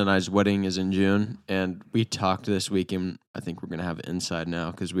Hannah and I's wedding is in June. And we talked this week, and I think we're going to have it inside now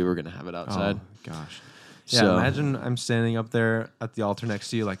because we were going to have it outside. Oh, gosh. Yeah, So- imagine I'm standing up there at the altar next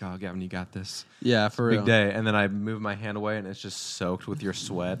to you, like, oh, Gavin, you got this. Yeah, for real. Big day. And then I move my hand away, and it's just soaked with your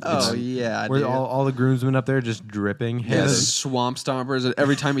sweat. Oh It's- yeah, Where dude. all the groomsmen up there just dripping. Yeah, the Hannah's swamp stompers.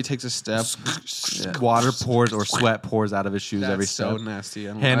 Every time he takes a step, yeah. water pours or sweat pours out of his shoes That's every so step. nasty.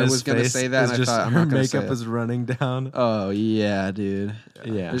 I Hannah's was gonna face say that, is and I just thought I'm her not gonna say makeup it. is running down. Oh yeah, dude.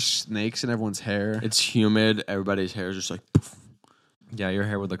 Yeah. There's snakes in everyone's hair. It's humid. Everybody's hair is just like, poof. Yeah, your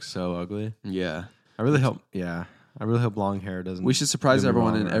hair would look so ugly. Yeah. I really hope. Yeah, I really hope long hair doesn't. We should surprise do me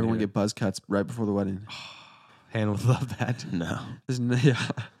everyone wrong and around everyone here. get buzz cuts right before the wedding. Hannah would love that. No. Yeah.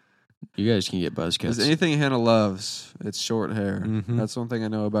 You guys can get buzz cuts. There's anything Hannah loves, it's short hair. Mhm. That's one thing I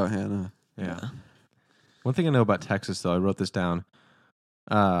know about Hannah. Yeah. One thing I know about Texas, though, I wrote this down.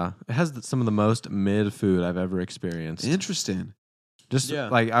 It has some of the most mid food I've ever experienced. Interesting. Just Yeah.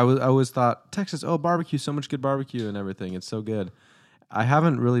 like I always thought Texas, oh, barbecue, so much good barbecue and everything. It's so good. I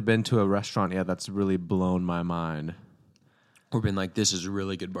haven't really been to a restaurant yet that's really blown my mind. Or been like, this is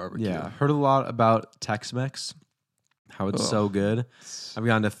really good barbecue. Yeah, heard a lot about Tex-Mex, how it's so good. I've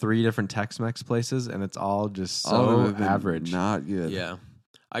gone to 3 different Tex-Mex places, and it's all just All of them so have been average. Not good. Yeah.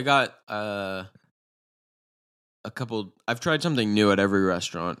 I got a couple. I've tried something new at every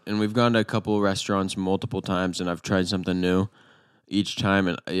restaurant, and we've gone to a couple restaurants multiple times, and I've tried something new each time,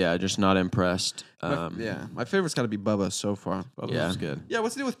 and yeah, just not impressed. Yeah. My favorite's got to be Bubba so far. Bubba's Yeah. was good. Yeah,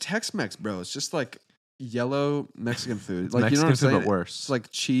 what's the deal with Tex-Mex, bro? It's just like yellow Mexican food. It's Like Mexican you know what I'm food, saying? but worse. It's like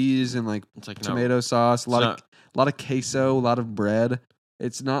cheese and like It's like tomato sauce, a not- lot of queso, a lot of bread.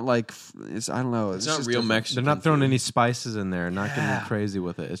 It's not like it's I don't know. It's not just real different. Mexican. They're not throwing food. any spices in there, not Yeah. getting crazy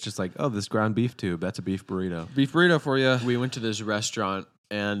with it. It's just like, oh, this ground beef tube, that's a beef burrito. Beef burrito for you. We went to this restaurant,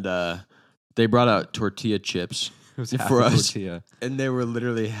 and they brought out tortilla chips, It was For half a us. tortilla. and they were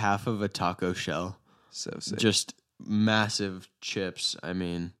literally half of a taco shell. So sick. Just massive chips. I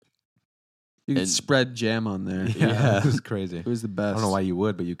mean, You could And- spread jam on there. Yeah, it was crazy. It was the I best. don't know why you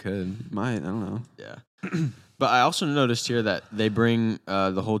would, but you could. Might. I don't know. Yeah. But I also noticed here that they bring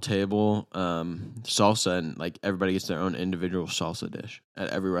the whole table salsa, and like everybody gets their own individual salsa dish at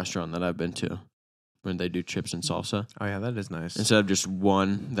every restaurant that I've been to when they do chips and salsa. Oh yeah, that is nice. Instead of just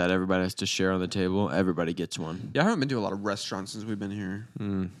one that everybody has to share on the table, everybody gets one. Yeah, I haven't been to a lot of restaurants since we've been here. A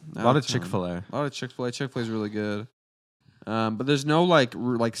lot of Out of Chick-fil-A. A lot of Chick-fil-A. Chick-fil-A is really good. But there's no like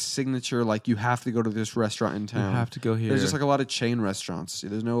signature like you have to go to this restaurant in You town. have to go here. There's just like a lot of chain restaurants.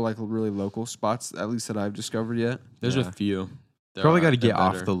 There's no like really local spots, at least that I've discovered yet. There's Yeah. a few. Probably got to They're get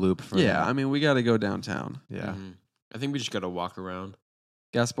off better. the loop. For Yeah, I mean we got to go downtown. yeah. Mhm. I think we just got to walk around.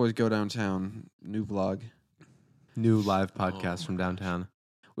 Gas Boys Go Downtown. New vlog. New live podcast from downtown.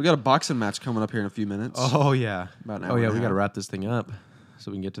 We got a boxing match coming up here in a few minutes. Oh yeah. About an Oh hour yeah. and We a got to half. wrap this thing up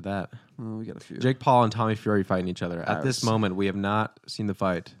so we can get to that. Well, we got a few. Jake Paul and Tommy Fury fighting each other. At Alright, this so- moment, we have not seen the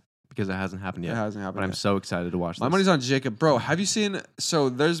fight because it hasn't happened It yet. hasn't happened But I'm yet. so excited to watch My this. money's on Jacob. Bro, have you seen... So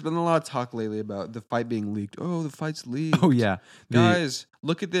there's been a lot of talk lately about the fight being leaked. Oh, the fight's leaked. Oh yeah. Guys,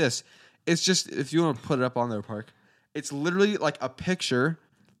 look at this. It's just, if you want to put it up on there, Park, it's literally like a picture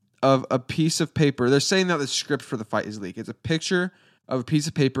of a piece of paper. They're saying that the script for the fight is leaked. It's a picture of a piece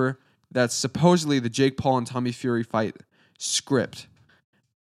of paper that's supposedly the Jake Paul and Tommy Fury fight script.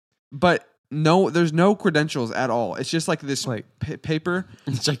 But no, there's no credentials at all. It's just like this Like- paper.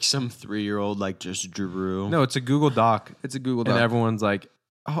 It's like some 3-year-old like just drew. No, it's a Google Doc, It's a Google and Doc. everyone's like,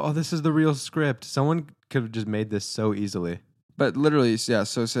 "Oh, this is the real script." Someone could have just made this so easily. But literally, yeah,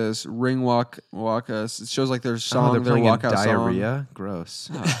 so it says ring walk. It shows like their Oh, song, they're their playing in walkout song. diarrhea.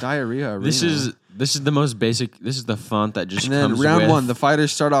 Gross. Oh, diarrhea. This arena. is the most basic. This is the font that just And then comes round with, one, the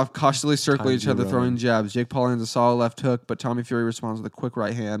fighters start off cautiously circling Times each other, New throwing Roman. jabs. Jake Paul lands a solid left hook, but Tommy Fury responds with a quick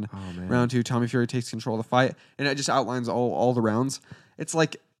right hand. Oh man. Round two, Tommy Fury takes control of the fight, and it just outlines all the rounds. It's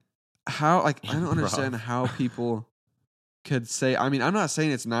like how I don't understand how people could say. I mean, I'm not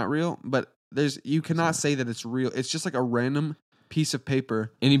saying it's not real, but you cannot say that it's real. It's just like a random piece of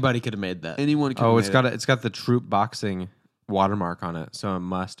paper. anybody could have made that. Anyone can. Oh, it's got the Troop Boxing watermark on it, so it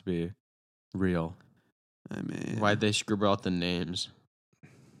must be real. I mean, Why'd they scribble out the names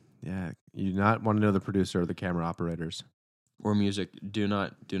Yeah, you do not want to know the producer or the camera operators. or music? Do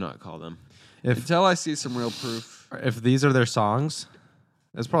not call them. Until I see some real proof. If these are their songs,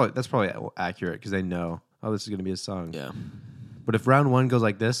 that's probably accurate because they know. Oh, this is going to be a song. Yeah, But if round one goes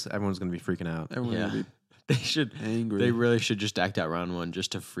like this, everyone's going to be freaking out. Everyone's Yeah. gonna they should. be angry. They really should just act out round one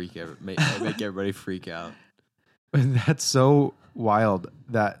just to make everybody freak out. And that's so wild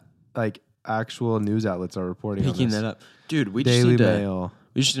that like actual news outlets are reporting Picking on this. that up, dude. We just Daily need to. Mail.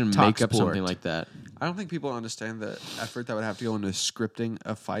 We just need to Talk make up Sport. something like that. I don't think people understand the effort that would have to go into scripting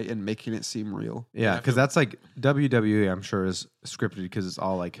a fight and making it seem real. Yeah, because that's like WWE. I'm sure is scripted because it's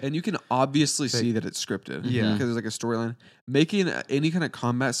all like And you can obviously see that it's scripted. Yeah. Because there's like a storyline. Making any kind of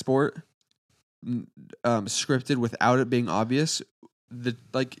combat sport scripted without it being obvious,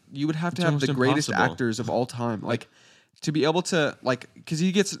 you would have to It's have the almost greatest impossible. actors of all time. Like to be able to because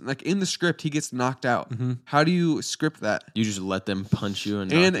he gets like in the script he gets knocked out. Mhm. How do you script that? You just let them punch you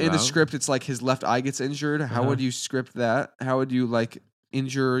and And knock you in the out? script, it's like his left eye gets injured. How Uh-huh. would you script that? How would you like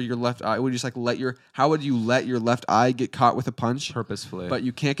injure your left eye? Would you just like how would you let your left eye get caught with a punch? purposefully. But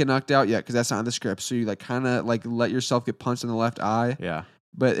you can't get knocked out yet because that's not in the script. So you like kind of like let yourself get punched in the left eye, yeah,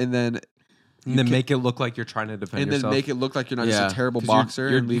 and then and then make it look like you're trying to defend and yourself. then make it look like you're not just a terrible 'cause boxer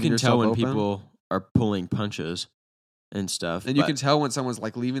and you leaving can yourself tell when open. people are pulling punches and stuff. And you but- can tell when someone's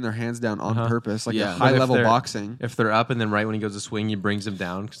like leaving their hands down on Uh-huh. purpose, like Yeah. a But high if level they're- boxing. if they're up and then right when he goes to swing, he brings him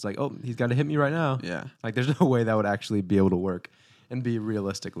down because like, oh, he's got to hit me right now. Yeah, Like, there's no way that would actually be able to work and be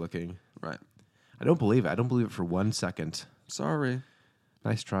realistic looking. right. I don't believe it. I don't believe it for 1 second. Sorry,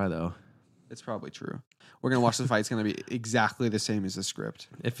 Nice try though. it's probably true. We're gonna watch the fight. It's gonna be exactly the same as the script.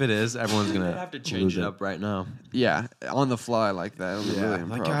 If it is, everyone's They gonna have to change lose it up right now. Yeah, on the fly like that. It'll be really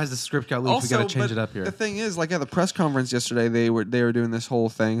like improv. guys, the script got leaked. We got to change but it up here. The thing is, like at the press conference yesterday, they were doing this whole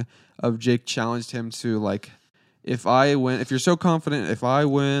thing of Jake challenged him to like, if you're so confident, if I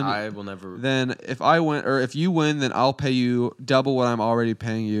win, I will never. then if I win or if you win, then I'll pay you double what I'm already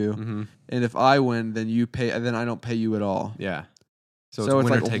paying you, Mhm. and if I win, then you pay, and then I don't pay you at all. Yeah. So,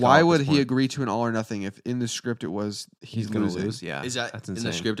 winner it's like, take why all at would this he point. agree to an all or nothing if in the script it was He's gonna losing? lose. Yeah. Is that that's in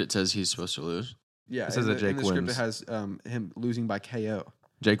insane? the script? It says he's supposed to lose. Yeah, It says in that the, in Jake the script wins. it has him losing by KO.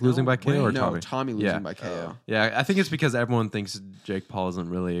 Jake losing by KO or no, Tommy? Tommy losing Yeah. by KO. Yeah, I think it's because everyone thinks Jake Paul isn't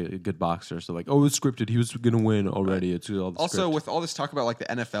really a good boxer. So like, oh, it's scripted. He was gonna win already. It's all the Also, script. with all this talk about like the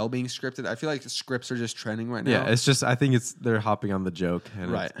NFL being scripted, I feel like the scripts are just trending right now. yeah, it's just I think they're hopping on the joke.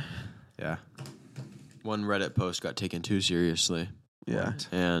 And right. Yeah. One Reddit post got taken too seriously, Yeah.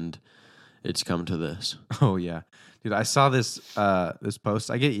 and it's come to this. Oh yeah, dude. I saw this this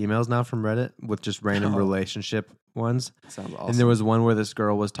post. I get emails now from Reddit with just random relationship ones. Sounds awesome. And there was one where this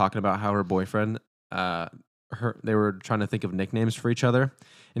girl was talking about how her boyfriend, they were trying to think of nicknames for each other,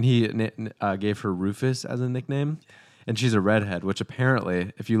 and he gave her Rufus as a nickname. And she's a redhead, which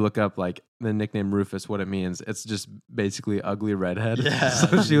apparently, if you look up like the nickname Rufus, what it means, it's just basically ugly redhead. Yeah.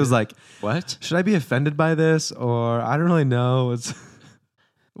 So she was like, What? should I be offended by this? Or I don't really know. It's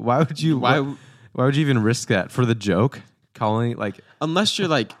why would you would you even risk that for the joke? Calling like Unless you're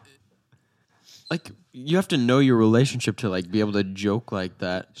like you have to know your relationship to like be able to joke like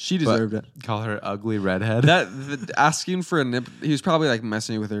that. She deserved it. call her ugly redhead. Asking for a he was probably like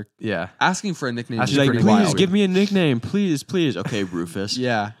messing with her. Yeah. Asking for a nickname. She's She's like, pretty please wild. give me a nickname, please, please. Okay, Rufus.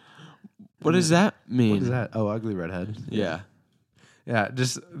 Yeah. What does that mean? What is that? Oh, ugly redhead. Yeah. Yeah,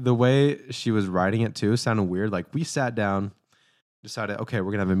 just the way she was writing it too sounded weird. Like we sat down, decided, okay,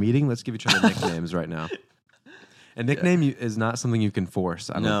 we're gonna have a meeting. Let's give each other nicknames right now. A nickname is not something you can force.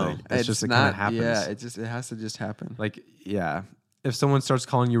 I don't think it's just it kind of happens. Yeah, it has to just happen. Like yeah, if someone starts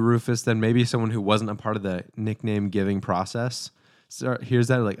calling you Rufus, then maybe someone who wasn't a part of the nickname giving process hears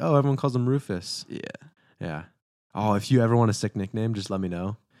that like, oh, everyone calls him Rufus. Yeah. Yeah. Oh, if you ever want a sick nickname, just let me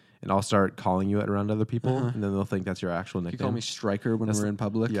know. And I'll start calling you it around other people, and then they'll think that's your actual nickname. You call me Striker when we're in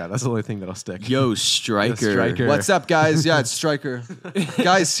public. Yeah, that's the only thing that'll stick. Yo, Striker. Striker. What's up, guys? Yeah, it's Striker.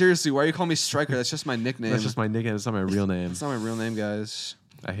 Guys, seriously, why are you calling me Striker? That's just my nickname. That's just my nickname. It's not my real name. It's not my real name, guys.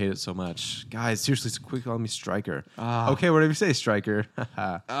 I hate it so much. Guys, seriously, quit calling me Striker. Ah. Okay, whatever you say, Striker.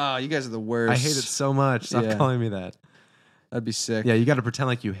 Ah, you guys are the worst. I hate it so much. Stop Yeah. calling me that. That'd be sick. Yeah, you got to pretend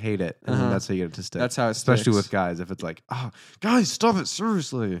like you hate it, and then Uh-huh. that's how you get it to stick. That's how it Especially sticks. with guys. If it's like, oh, guys, stop it,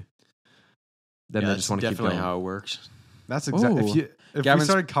 seriously. Then Yeah, they that's just want to keep definitely going. how it works. That's exactly. Ooh. If we Gavin's-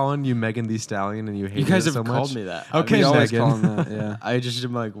 started calling you Megan Thee Stallion and you hate You guys it have so called much, me that. Okay, We always Megan. call him that. Yeah. I just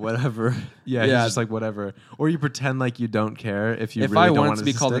am like, whatever. yeah, Yeah. he's just like whatever. Or you pretend like you don't care if you If really I don't wanted want to it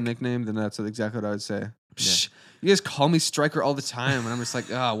be called a stick. nickname, then that's exactly what I would say. Psh, you guys call me Striker all the time, and I'm just like,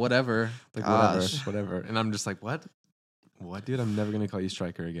 whatever. Like Gosh. whatever. And I'm just like, what? What, dude? I'm never gonna call you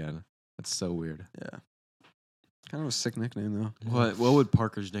Striker again. That's so weird. Yeah. Kind of a sick nickname though. What would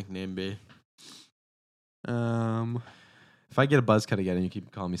Parker's nickname be? If I get a buzz cut again and you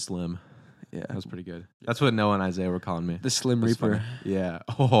keep calling me Slim, Yeah. that was pretty good. That's what Noah and Isaiah were calling me. The Slim That's Reaper. funny. Yeah.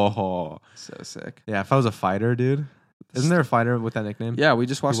 Oh. So sick. Yeah. If I was a fighter, dude. Isn't there a fighter with that nickname? Yeah, we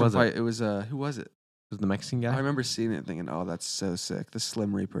just watched Who him was it? fight. It was who was it? Was it the Mexican guy? I remember seeing it and thinking, oh, that's so sick. The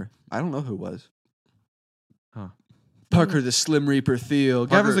Slim Reaper. I don't know who it was. Huh. Parker, the Slim Reaper Theo.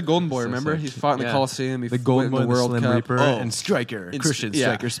 Parker- Gavin's the Golden Boy, so remember? sick. He fought in the Yeah. Coliseum. He The Golden went Boy, in the World Slim Cup. Reaper, Oh. and Striker, It's- Christian yeah.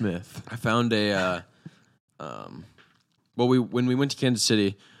 Striker Smith. I found a when we went to Kansas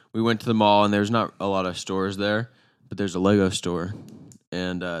City, we went to the mall and there's not a lot of stores there, but there's a Lego store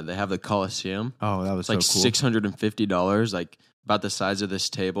and they have the Coliseum. Oh, that was It's so like cool. $650, like about the size of this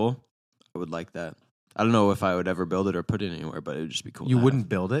table. I would like that. I don't know if I would ever build it or put it anywhere, but it would just be cool. You to have. wouldn't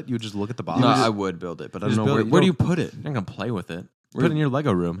build it. You would just look at the box. No, I would build it, but I You don't just know build it. where do you don't- put it? You're not gonna play with it. Where- Put it in your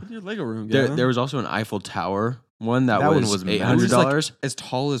Lego room. Your Lego room, There, Gavin. there was also an Eiffel Tower one that, That one was was $800. massive. as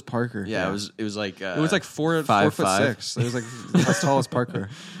tall as Parker. Yeah, it was like It was like 4 5'5". foot 6. It was like as tall as Parker.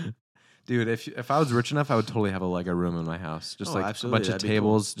 Dude, if I was rich enough, I would totally have a Lego room in my house. Just Oh, like absolutely. a bunch of That'd be cool.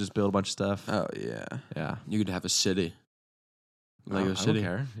 tables, just build a bunch of stuff. Oh yeah. Yeah. You could have a city. Lego I don't City.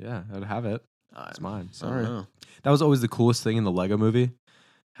 care. Yeah, I would have it. I- It's mine. I don't Sorry. know. That was always the coolest thing in the Lego movie.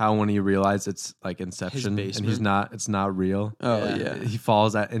 How when you realize it's like Inception and basement. it's not real. Oh Yeah. yeah. He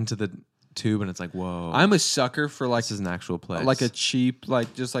falls into the tube and it's like, whoa. I'm a sucker for like this is an actual place. like a cheap,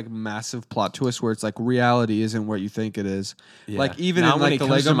 like just like massive plot twist where it's like reality isn't what you think it is. Yeah. Like even Now in when like it the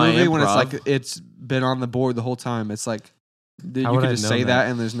comes Lego to my movie when it's improv- like it's been on the board the whole time. It's like you How would could I just know say that?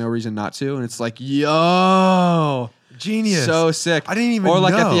 that and there's no reason not to, and it's like yo, genius. so sick. I didn't even or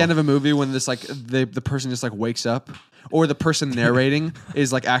like at know. the end of a movie when this like the person just like wakes up, or the person narrating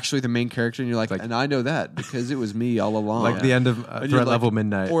is like actually the main character, and you're like, and I know that because it was me all along. like the end of And you're Threat like- Level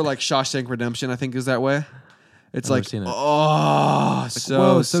Midnight. or like Shawshank Redemption, I think is that way. It's I've never like seen it. oh, so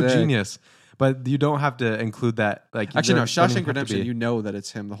whoa, so sick. genius. But you don't have to include that. Like you Actually, no, don't even have Shawshank to Redemption. be- You know that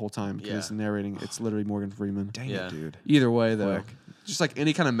it's him the whole time because Yeah. it's narrating. It's literally Morgan Freeman. Dang Yeah. it, dude. Either way, though, Quick. just like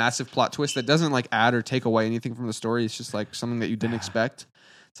any kind of massive plot twist that doesn't like add or take away anything from the story. It's just like something that you didn't expect.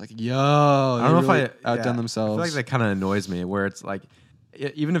 It's like, yo, I don't know if I outdone I themselves. feel like that kind of annoys me. Where it's like,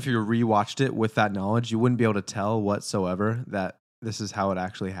 even if you rewatched it with that knowledge, you wouldn't be able to tell whatsoever that this is how it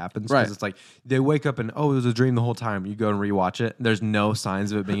actually happens. 'Cause Right. It's like they wake up and it was a dream the whole time. You go and rewatch it. There's no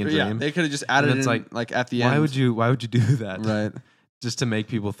signs of it being a dream. yeah, they could have just added And it it's in, like at the end. Why would you do that? Right, Just to make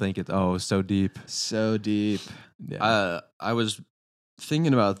people think it's so deep. so deep. Yeah. I was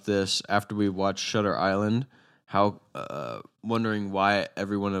thinking about this after we watched Shutter Island, how wondering why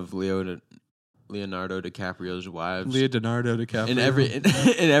every one of Leonardo DiCaprio's wives Leonardo DiCaprio.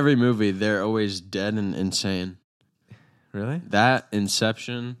 in every movie they're always dead and insane. Really? That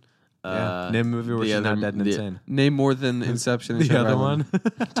Inception. Name a movie where the she's other- not dead and the- insane. Name more than Inception. And The Shutter other Island.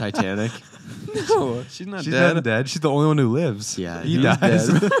 one? Titanic. No, she's not She's dead. not dead. She's the only one who lives. Yeah, he he's dies.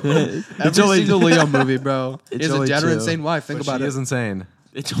 Every single Leo movie, bro. It's Is a only dead or two. insane wife. Think But about she it. is insane.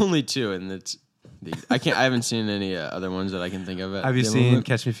 It's only 2, and it's. I haven't seen any other ones that I can think of. Have you seen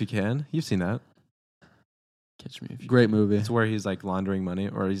Catch Me If You Can? You've seen that. Catch Me If You Great movie. It's where he's like laundering money,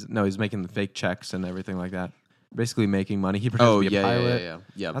 or he's making the fake checks and everything like that. Basically making money. He pretends Oh to be a pilot.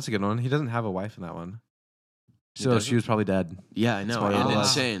 yeah. That's a good one. He doesn't have a wife in that one. He So doesn't? she was probably dead. Yeah, I know. That's why And he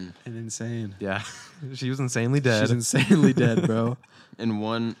lost. insane. And insane. Yeah, she was insanely dead. She's insanely dead, bro. And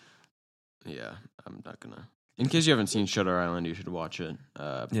one. Yeah, I'm not gonna. In case you haven't seen Shutter Island, you should watch it.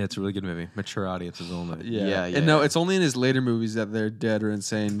 Yeah, it's a really good movie. Mature audiences only. Yeah. Yeah, And no, yeah. it's only in his later movies that they're dead or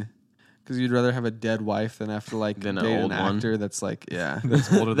insane. Because you'd rather have a dead wife than have to like Than an date old an one. actor that's like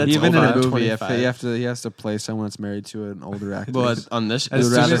That's older than even in a 25. movie, if 25. he has to play someone that's married to an older actor. Well, on this, As You'd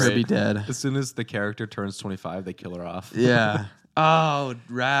soon rather as her they- be dead. As soon as the character turns 25, they kill her off. Yeah. Oh,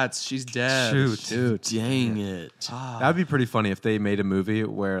 rats! She's dead. Shoot. Dude. dang it. That'd be pretty funny if they made a movie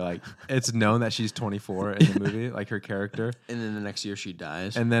where like it's known that she's 24 in the movie, like her character, And then the next year she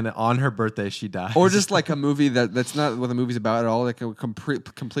dies. and then on her birthday she dies. Or just like a movie that's not what the movie's about at all, like a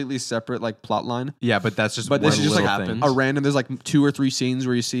completely separate like plot line. yeah, but that's just But one this is just like little thing. a random. There's like 2 or 3 scenes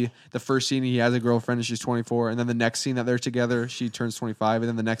where you see the first scene he has a girlfriend and she's 24, and then the next scene that they're together she turns 25, and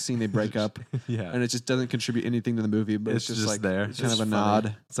then the next scene they break up, Yeah, and it just doesn't contribute anything to the movie. But it's, just like there. it's kind It's of a funny.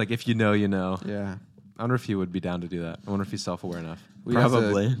 nod. It's like if you know, you know. Yeah, I wonder if he would be down to do that. I wonder if he's self-aware enough. we have to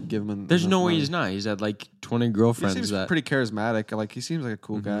Probably. give him. There's no enough way money. he's not. He's had like 20 He girlfriends. seems that pretty charismatic. Like he seems like a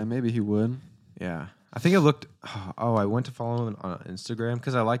cool guy. Maybe he would. Yeah, I think it looked. Oh, I went to follow him on Instagram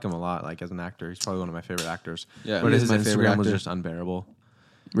because I like him a lot. Like as an actor, he's probably one of my favorite actors. Yeah, but he is his my favorite Instagram was actor. just unbearable.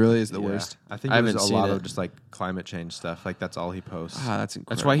 Really, is the Yeah. worst. I think I it was haven't a seen lot it. of just like climate change stuff. Like that's all he posts. Ah, that's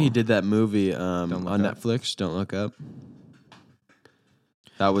incredible. That's why he did that movie Look on Up. Netflix. Don't Look Up.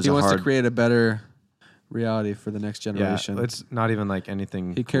 That was He a wants hard. to create a better reality for the next Yeah, generation. it's not even like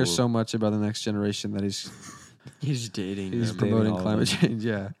anything. He cares cool. so much about the next generation that He's dating. he's them. dating promoting all of climate them. change.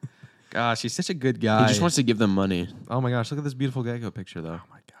 Yeah. Gosh, he's such a good guy. He just wants to give them money. Oh my gosh! Look at this beautiful gecko picture, though.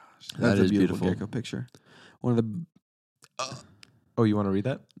 my gosh, That that's a is beautiful, beautiful. gecko picture. One of the Oh, you want to read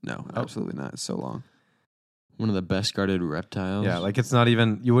that? no, Oh. absolutely not. It's so long. One of the best guarded reptiles. Yeah, like it's not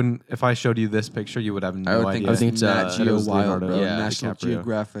even. You wouldn't. If I showed you this picture, you would have no I would idea. think, I think it's, Nat that Geo it was Wild, Leonardo bro. Yeah, National DiCaprio.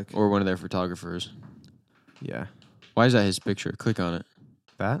 Geographic. or one of their photographers. Yeah, Why is that his picture? Click on it.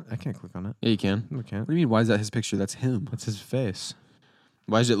 that I can't click on it. Yeah, you can. I can't. What do you mean? Why is that his picture? That's him. That's his face.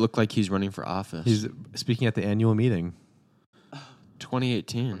 Why does it look like he's running for office? He's speaking at the annual meeting.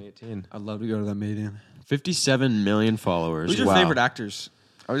 2018. 2018. I'd love to go to that meeting. 57 million followers. Who's your Wow. favorite actors?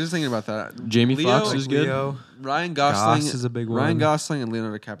 I was just thinking about that. Jamie Leo- Foxx is good. Leo. Ryan Goss Gosling is a big Ryan one. Gosling and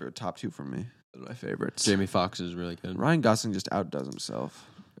Leonardo DiCaprio are top 2 for me. Those are my favorites. Jamie Foxx is really good. Ryan Gosling just outdoes himself.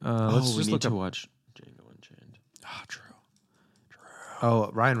 Let's we just need look to up. watch Django Unchained. Ah, true. Oh,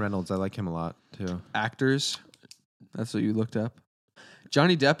 Ryan Reynolds. I like him a lot too. Actors. That's what you looked up.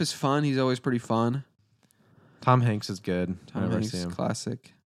 Johnny Depp is fun. He's always pretty fun. Tom Hanks is good. Tom Whenever I Hanks, see him.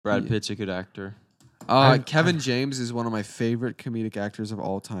 classic. Brad Yeah. Pitt's a good actor. Kevin James is one of my favorite comedic actors of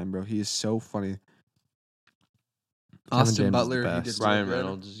all time, bro. He is so funny. Kevin Austin James is the Butler, he best. did so Ryan good.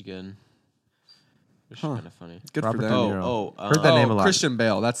 Reynolds is good. Which is Huh. kind of funny. Good Robert for De them. Niro. Oh, Heard that name a lot. Christian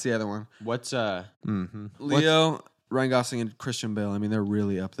Bale, that's the other one. what's Mm-hmm. Leo, Ryan Gosling, and Christian Bale. I mean, they're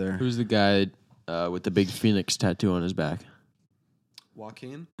really up there. who's the guy with the big phoenix tattoo on his back?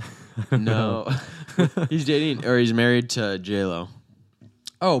 Joaquin? No, he's dating or he's married to J Lo.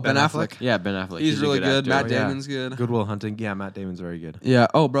 Oh, Ben Ben Affleck. Affleck? Yeah, Ben Affleck. He's a really good. actor. Matt Yeah. Damon's good. Goodwill Hunting. Yeah, Matt Damon's very good. Yeah.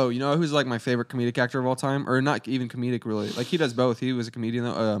 Oh, bro, you know who's like my favorite comedic actor of all time? Or not even comedic, really. Like, he does both. He was a comedian,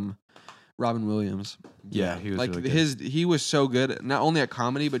 though. Robin Williams. Yeah, he was Like, really good. he was so good, not only at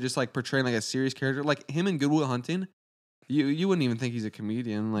comedy, but just like portraying like a serious character. Like, him in Goodwill Hunting, you wouldn't even think he's a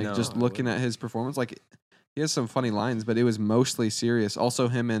comedian. Like, No, just I looking at his performance, like, he has some funny lines, but it was mostly serious. Also,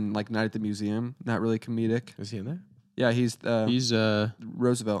 him in like Night at the Museum, not really comedic. Is he in there? Yeah, he's He's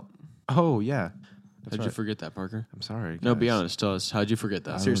Roosevelt. Oh yeah. That's how'd you right. forget that, Parker? I'm sorry. No, be guys. honest. Tell us. How'd you forget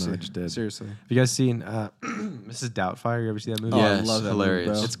that? I don't know, Seriously, I just did. seriously, Have you guys seen Mrs. Doubtfire? You ever see that movie? Oh, I Yes, love that hilarious.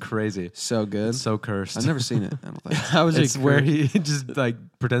 movie, bro. It's crazy. so good. It's so cursed. I've never seen it. I don't think. How was It's it? where he just like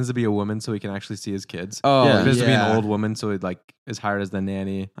pretends to be a woman so he can actually see his kids. Oh, Yeah. He pretends to be yeah. an old woman so he like is hired as the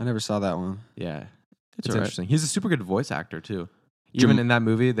nanny. I never saw that one. Yeah, it's all right. interesting. He's a super good voice actor too. Even in that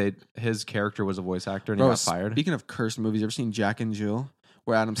movie, his character was a voice actor and he got fired. Speaking of cursed movies, you ever seen Jack and Jill?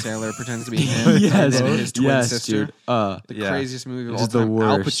 Where Adam Sandler pretends to be him and then his twin sister. Dude. The craziest movie of all the time.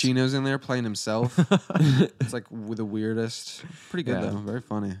 Al worst. Pacino's in there playing himself. It's like the weirdest. Pretty good though. Very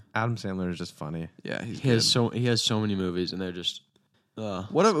funny. Adam Sandler is just funny. Yeah, he has so many movies, and they're just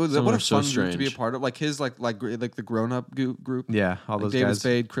what a fun strange group to be a part of. Like his like the grown up group. Yeah, all like those David guys.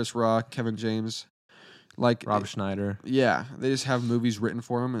 Spade, Chris Rock, Kevin James, like Rob Schneider. Yeah, they just have movies written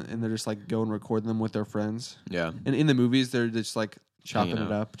for them, and they're just like go and record them with their friends. Yeah, and in the movies, they're just like chopping Hanging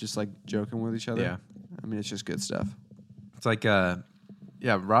it up, just like joking with each other. Yeah, I mean, it's just good stuff. It's like,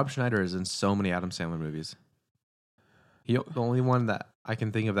 Rob Schneider is in so many Adam Sandler movies. The only one that I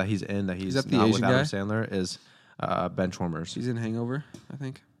can think of that he's in that he's that the not Asian with Adam guy? Sandler is Benchwarmers. He's in Hangover, I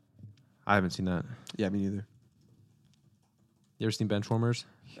think. I haven't seen that. Yeah, me neither. You ever seen Benchwarmers?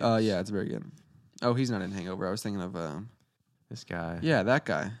 Yeah, it's very good. Oh, he's not in Hangover. I was thinking of This guy. yeah, that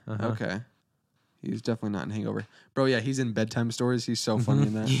guy. Uh-huh. Okay. He's definitely not in Hangover. Bro, yeah, he's in Bedtime Stories. He's so funny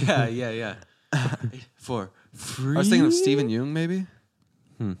in that. yeah. For free. I was thinking of Stephen Yeun, maybe.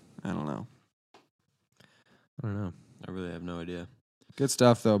 Hmm. I don't know. I don't know. I really have no idea. Good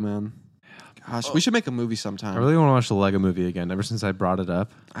stuff, though, man. Gosh, we should make a movie sometime. I really want to watch the Lego movie again. Ever since I brought it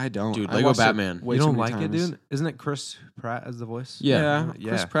up, I don't. Dude, I Lego watched it Batman. way you too don't many like it, times. dude? Isn't it Chris Pratt as the voice? Yeah, Yeah.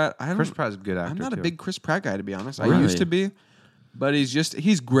 Chris Pratt. Chris Pratt's a good actor. I'm not a too. big Chris Pratt guy, to be honest. I Really? used to be, but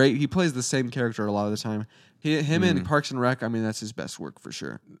he's great. He plays the same character a lot of the time. Him in Parks and Rec. I mean, that's his best work for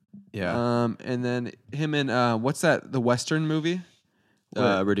sure. Yeah. And then him in what's that? The Western movie?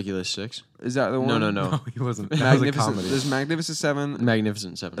 Ridiculous Six. Is that the one? No. No, he wasn't. That was a Magnificent. comedy. There's Magnificent Seven,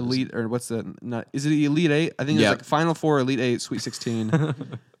 Magnificent Seven. Elite, or what's the? Not is it Elite Eight? I think it's Yeah. like Final Four, Elite Eight, Sweet 16.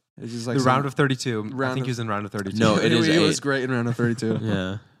 It's just like The some- round of 32. I Round think of- he was in round of 32. No, it is It was 8. great in round of 32.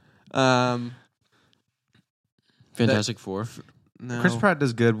 Yeah. Fantastic Four. No. Chris Pratt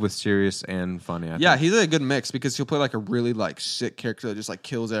does good with serious and funny. I Yeah, think. he's a good mix because he'll play like a really like sick character that just like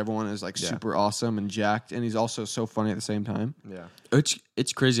kills everyone and is like Yeah. super awesome and jacked, and he's also so funny at the same time. Yeah.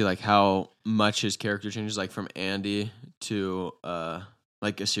 It's crazy like how much his character changes, like from Andy to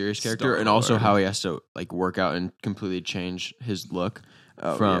like a serious character, and also Star-Lord. how he has to like work out and completely change his look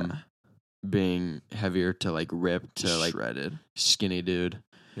Oh, from being heavier to like ripped to like shredded. skinny dude.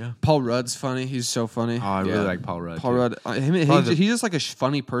 Paul Rudd's funny. He's so funny. Oh, I Yeah. really like Paul Rudd. Paul too. Rudd, he's just like a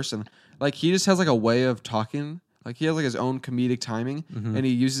funny person. Like he just has like a way of talking. Like he has like his own comedic timing, Mhm. and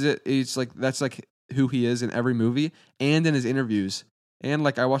he uses it. It's like that's like who he is in every movie and in his interviews. And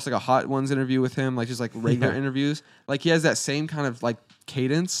like I watched like a Hot Ones interview with him, like just like regular Yeah. interviews. Like he has that same kind of like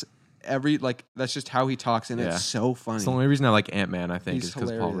cadence. That's just how he talks, and Yeah. it's so funny. It's the only reason I like Ant-Man, I think, He's is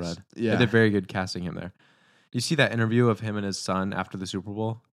because Paul hilarious. Rudd. Yeah. They did very good casting him there. You see that interview of him and his son after the Super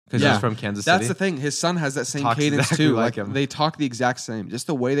Bowl? Because Yeah. he's from Kansas That's City. the thing. His son has that same Talks cadence exactly too. like Like him. they talk the exact same, just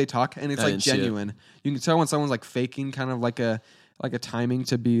the way they talk, and it's I like didn't see it. genuine. You can tell when someone's like faking, kind of like a timing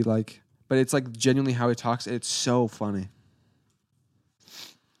to be like, but it's like genuinely how he talks. It's so funny.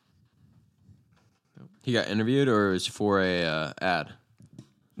 He got interviewed, or it was for a ad?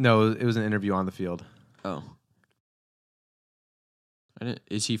 No, it was an interview on the field. Oh, I didn't.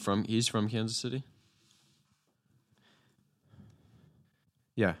 Is he from? He's from Kansas City.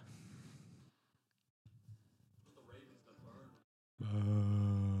 Yeah.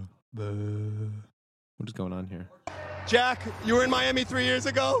 What is going on here? Jack, you were in Miami 3 years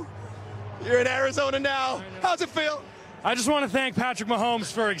ago. You're in Arizona now. How's it feel? I just want to thank Patrick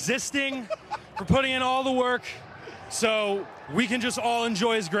Mahomes for existing, for putting in all the work, so we can just all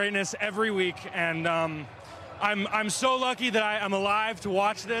enjoy his greatness every week. And I'm so lucky that I'm alive to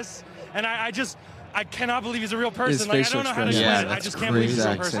watch this. And I cannot believe he's a real person. His Like, I facial don't know how to expression. explain Yeah, it. I that's just can't believe he's a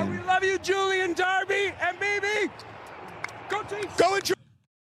real crazy person. accent. Love you, Julian Darby and Mimi. Go team. Go enjoy.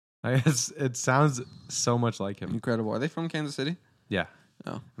 It sounds so much like him. Incredible. Are they from Kansas City? Yeah.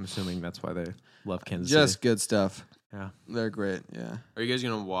 Oh. I'm assuming that's why they love Kansas Just City. good stuff. Yeah. They're great. Yeah. Are you guys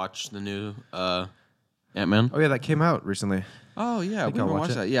gonna watch the new Ant-Man? Oh, yeah, that came out recently. Oh yeah, Think we I'll haven't watch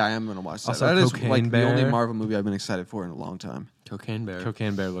watched it. that. Yeah, I am gonna watch that. Also, That is Cocaine like the only Bear. Marvel movie I've been excited for in a long time. Cocaine Bear.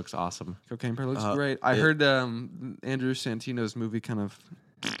 Cocaine Bear looks awesome. Cocaine Bear looks Uh, great. I it- heard Andrew Santino's movie kind of.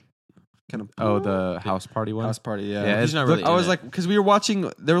 Oh, the house party one? House Party. Yeah. Yeah, He's it's- not look- really. I in was it. like, because we were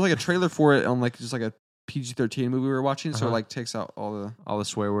watching, there was like a trailer for it on like just like a PG-13 movie we were watching, so it Uh-huh. like takes out all the. all the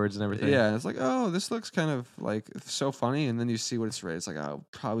swear words and everything. Yeah, it's like, oh, this looks kind of like so funny, and then you see what it's rated. It's like, oh,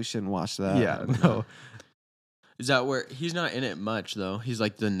 probably shouldn't watch that. Yeah, no. Is that where he's not in it much though? He's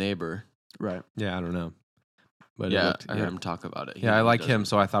like the neighbor. Right. Yeah, I don't know. But it Yeah, looked- I heard him talk about it. He Yeah, I really like does him, it.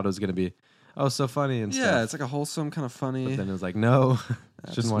 so I thought it was going to be, so funny and Yeah, stuff. it's like a wholesome kind of funny. But then it was like, no,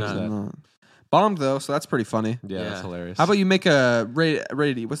 shouldn't watch not- that. not. Bombed though, so that's pretty funny. Yeah, that's Yeah. hilarious. How about you make a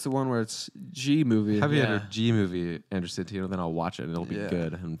rated E? What's the one where it's G movie? have you had Yeah. a G movie, Andrew Santino? Then I'll watch it and it'll be Yeah.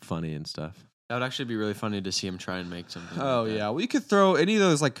 good and funny and stuff. That would actually be really funny to see him try and make something. Oh like that. yeah, well you could throw any of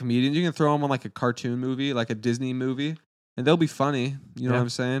those like comedians. You can throw them on like a cartoon movie, like a Disney movie, and they'll be funny. You know Yeah. what I'm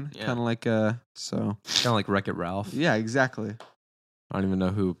saying? Yeah. Kind of like so. Kind of like Wreck-It Ralph. Yeah, exactly. I don't even know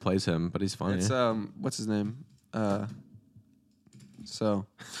who plays him, but he's funny. It's what's his name? So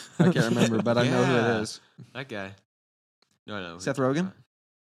I can't remember, but I know who Yeah. it is. That guy. No, I know. Seth Rogen?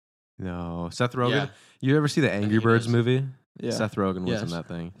 No, Seth Rogen. Yeah. You ever see the Angry he Birds does. movie? Yeah, Seth Rogen was in Yes. that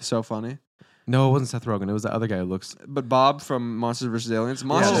thing. so funny. No, it wasn't Seth Rogen. It was the other guy who looks. But Bob from Monsters vs. Aliens.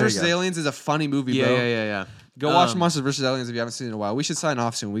 Monsters there you vs. go. Aliens is a funny movie, Yeah, bro. yeah. Go watch Monsters vs. Aliens if you haven't seen it in a while. We should sign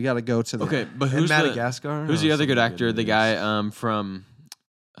off soon. We got to go to the. Okay, but And who's the Madagascar? who's Oh, the other some good actor? The movies. guy from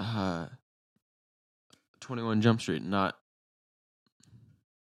 21 Jump Street. Not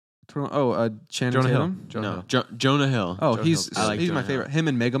Channing Jonah Hill. Tatum. no Hill. Jonah Hill. Oh, Jonah he's Hill. I like he's Jonah my Hill. favorite. Him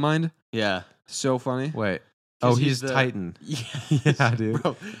and Megamind. Yeah. So funny. Wait. 'Cause Oh, he's he's the- Titan. Yeah, Yeah, dude.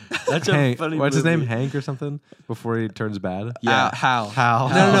 Bro, that's a Hank. funny. What's his movie. name? Hank or something? Before he turns bad. Yeah. Hal. Hal.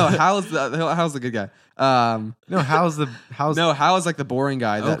 No. Hal's the good guy. No, Hal's No, Hal is like the boring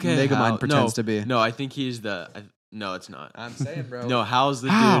guy that Okay, Megamind Hal. pretends to be. No, I think he's the. No, it's not. I'm saying, bro. No, Hal's the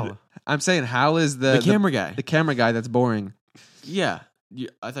Hal. dude. I'm saying Hal is The camera guy. the camera guy that's boring. Yeah.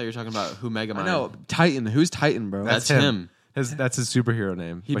 I thought you were talking about who Megamind. I know Titan. Who's Titan, bro? That's That's him. That's his superhero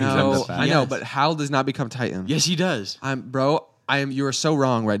name. He but he's no, ended up bad. I know, Yes. but Hal does not become Titan. Yes, he does. You are so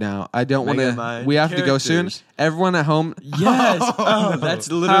wrong right now. I don't want to. Megamind We have to go soon. characters. Everyone at home. Yes. Oh,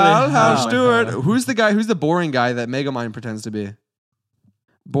 that's literally Hal Hal. Stewart. Who's the guy? Who's the boring guy that Megamind pretends to be?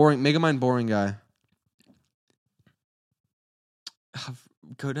 Megamind boring guy.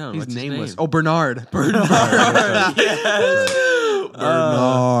 Go down. He's What's his nameless. name? Oh, Bernard. Yes.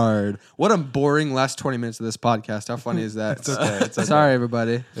 Bernard. What a boring last 20 minutes of this podcast. How funny is that? It's okay. It's okay. Sorry,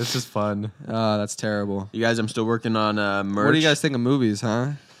 everybody. It's just fun. Oh, that's terrible. You guys, I'm still working on merch. What do you guys think of movies,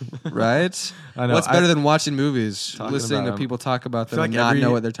 huh? Right? I know. What's better than watching movies? Talking Listening about to 'em. people talk about I them feel and like not every-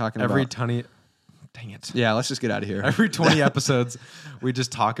 know what they're talking every about. 20. Dang it. Yeah, let's just get out of here. Every 20 episodes, we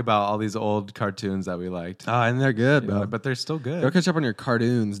just talk about all these old cartoons that we liked. And they're good, You bro. know, but they're still good. Go catch up on your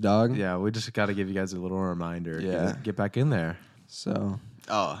cartoons, dog. Yeah, we just got to give you guys a little reminder. Yeah. Get back in there. So,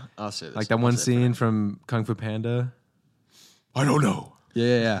 Oh, I'll say this. Like that one scene from Kung Fu Panda. I don't know.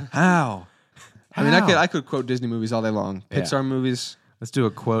 yeah. How? I mean, I could quote Disney movies all day long. Yeah. Pixar movies. Let's do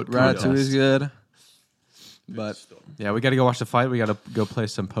a quote. Ratatouille contest. is good. But Yeah, we got to go watch the fight. We got to go play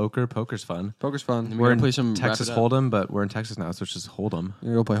some poker. Poker's fun. poker's fun. We We're gotta in play some Texas Wrap It Up. Hold'em, but we're in Texas now, so it's just Hold'em.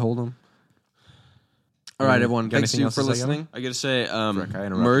 You're going to go play Hold'em. All right, everyone. Got Thanks anything you else for to say, listening. I gotta say, Frick, I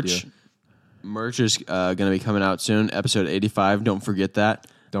interrupted merch. you. Merch is gonna be coming out soon. Episode 85. Don't forget that.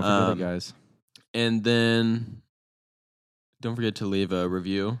 Don't forget Um, it, guys. And then don't forget to leave a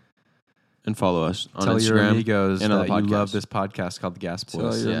review and follow us on Tell Instagram your amigos and on that the you love podcast. this podcast called the Gas Tell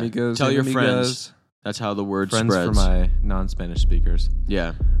Boys. your Yeah. amigos. Tell your amigos. friends. That's how the word Friends spreads. for my non-Spanish speakers. Yeah.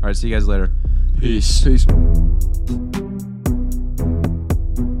 All right, see you guys later. Peace. Peace.